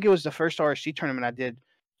 I think it was the first RSG tournament I did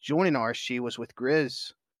joining RSG was with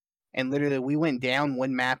Grizz, and literally we went down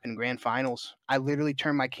one map in grand finals. I literally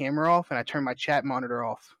turned my camera off and I turned my chat monitor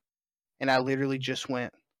off, and I literally just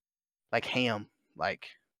went like ham. Like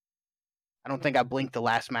I don't think I blinked the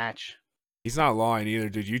last match. He's not lying either,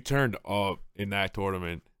 dude. You turned up in that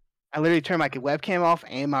tournament. I literally turned my webcam off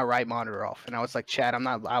and my right monitor off, and I was like, "Chat,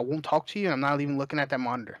 I won't talk to you, and I'm not even looking at that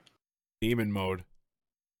monitor." Demon mode.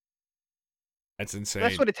 That's insane.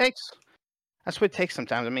 That's what it takes. That's what it takes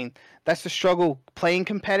sometimes. I mean, that's the struggle playing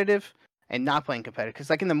competitive and not playing competitive. Because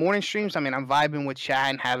like in the morning streams, I mean, I'm vibing with chat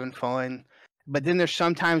and having fun, but then there's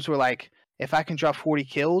some times where like if I can drop 40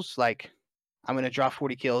 kills, like I'm gonna drop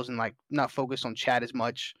 40 kills and like not focus on chat as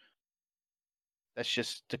much. That's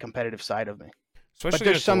just the competitive side of me. Especially but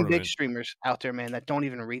there's some big streamers out there, man, that don't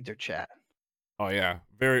even read their chat. Oh yeah,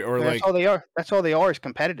 or that's like all they are. That's all they are is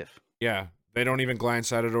competitive. Yeah, they don't even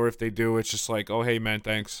glance at it, or if they do, it's just like, oh hey man,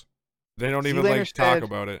 thanks. They don't even like talk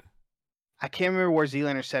about it. I can't remember where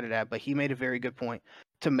Z-Lander said it at, but he made a very good point.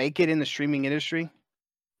 To make it in the streaming industry,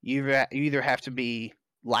 you either have to be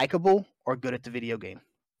likable or good at the video game,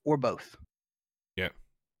 or both. Yeah,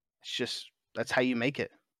 it's just that's how you make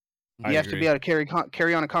it. You have to be able to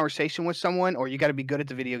carry on a conversation with someone, or you got to be good at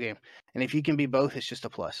the video game. And if you can be both, it's just a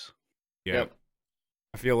plus. Yeah. Yep.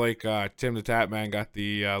 I feel like Tim the Tap Man got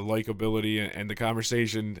the likability and the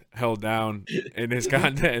conversation held down in his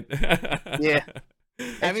content. Yeah.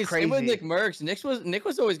 I mean, same with Nick Merckx. Nick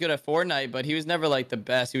was always good at Fortnite, but he was never like the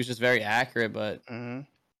best. He was just very accurate. But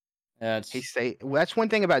yeah, that's one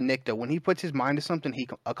thing about Nick though. When he puts his mind to something, he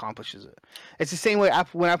accomplishes it. It's the same way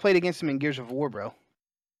when I played against him in Gears of War, bro.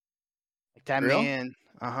 Like that man.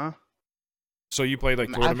 So you played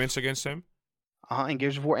like tournaments against him? In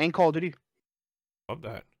Gears of War and Call of Duty. Love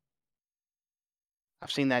that.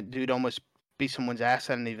 I've seen that dude almost beat someone's ass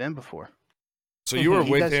at an event before. So you were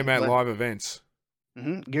with him at live events?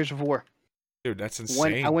 Gears of War. Dude, that's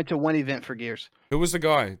insane. I went to one event for Gears. Who was the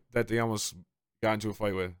guy that they almost got into a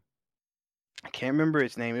fight with? I can't remember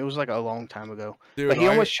his name. It was like a long time ago. Dude, but he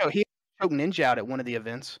almost choked Ninja out at one of the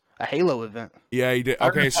events. A Halo event. Yeah, he did.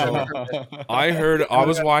 Okay, so I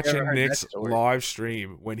was watching Nick's live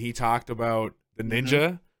stream when he talked about the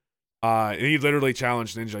Ninja. And he literally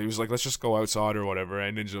challenged Ninja. He was like, let's just go outside or whatever.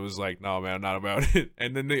 And Ninja was like, no, man, not about it.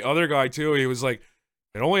 And then the other guy, too, he was like,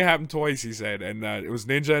 it only happened twice, he said. And it was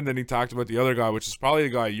Ninja, and then he talked about the other guy, which is probably the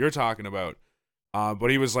guy you're talking about.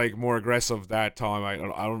 But he was like more aggressive that time. I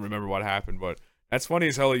don't remember what happened, but that's funny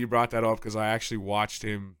as hell that you brought that up because I actually watched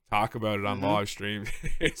him talk about it on live stream.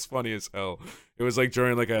 It's funny as hell. It was like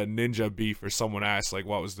during like a Ninja beef or someone asked like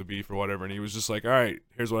what was the beef or whatever, and he was just like, all right,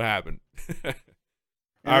 here's what happened.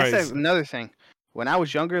 That's another thing. When I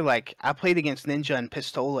was younger, like I played against Ninja and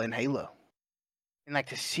Pistola and Halo. And like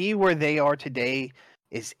to see where they are today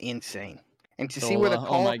is insane. And to see where the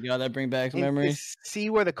oh my god, that brings back memories.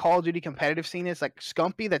 See where the Call of Duty competitive scene is, like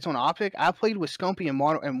Scumpy that's on Optic. I played with Scumpy in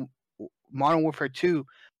Modern Warfare 2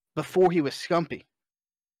 before he was Scumpy.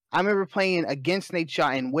 I remember playing against Nate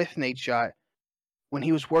Shot and with Nate Shot when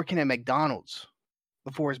he was working at McDonald's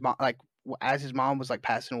before his mom, like as his mom was like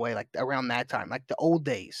passing away, like around that time, like the old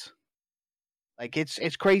days. Like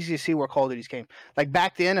it's crazy to see where Call of Duty's came. Like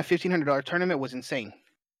back then, a $1,500 tournament was insane,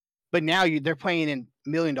 but now they're playing in $1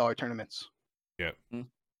 million tournaments. Yeah,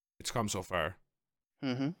 it's come so far.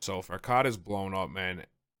 Mm-hmm. So far, COD is blown up, man.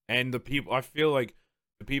 And the people, I feel like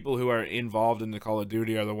the people who are involved in the Call of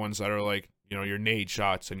Duty are the ones that are like, you know, your Nade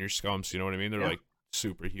Shots and your Scumps. You know what I mean? They're like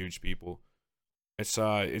super huge people. It's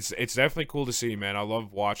definitely cool to see, man. I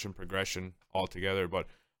love watching progression altogether. But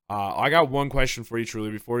I got one question for you,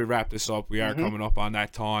 truly, before we wrap this up. We are coming up on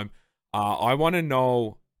that time. I want to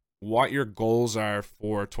know what your goals are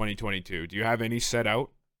for 2022. Do you have any set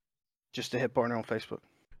out? Just to hit partner on Facebook.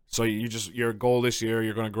 So your goal this year,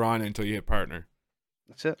 you're gonna grind until you hit partner.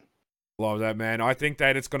 That's it. Love that, man. I think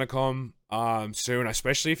that it's gonna come soon,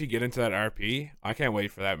 especially if you get into that RP. I can't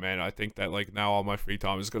wait for that, man. I think that like now all my free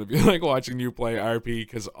time is gonna be like watching you play RP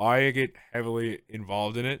because I get heavily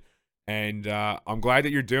involved in it, and I'm glad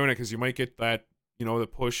that you're doing it because you might get that, you know, the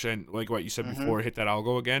push and like what you said before, hit that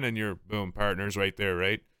algo again, and you're boom partners right there,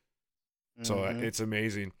 right? So it's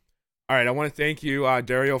amazing. All right, I want to thank you,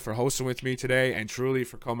 Dario, for hosting with me today, and truly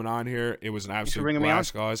for coming on here. It was an absolute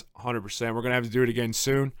blast, guys. 100%. We're gonna have to do it again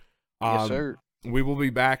soon. Yes, sir. We will be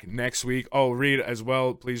back next week. Oh, Reed, as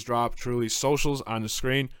well, please drop Truly's socials on the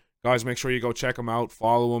screen. Guys, make sure you go check them out,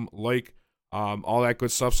 follow them, like, all that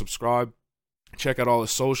good stuff, subscribe. Check out all the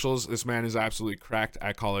socials. This man is absolutely cracked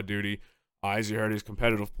at Call of Duty. As you heard, he's a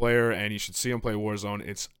competitive player, and you should see him play Warzone.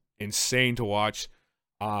 It's insane to watch.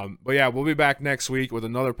 But yeah, we'll be back next week with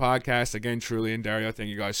another podcast. Again, Truly and Dario, thank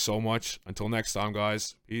you guys so much. Until next time,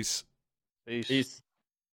 guys. Peace. Peace.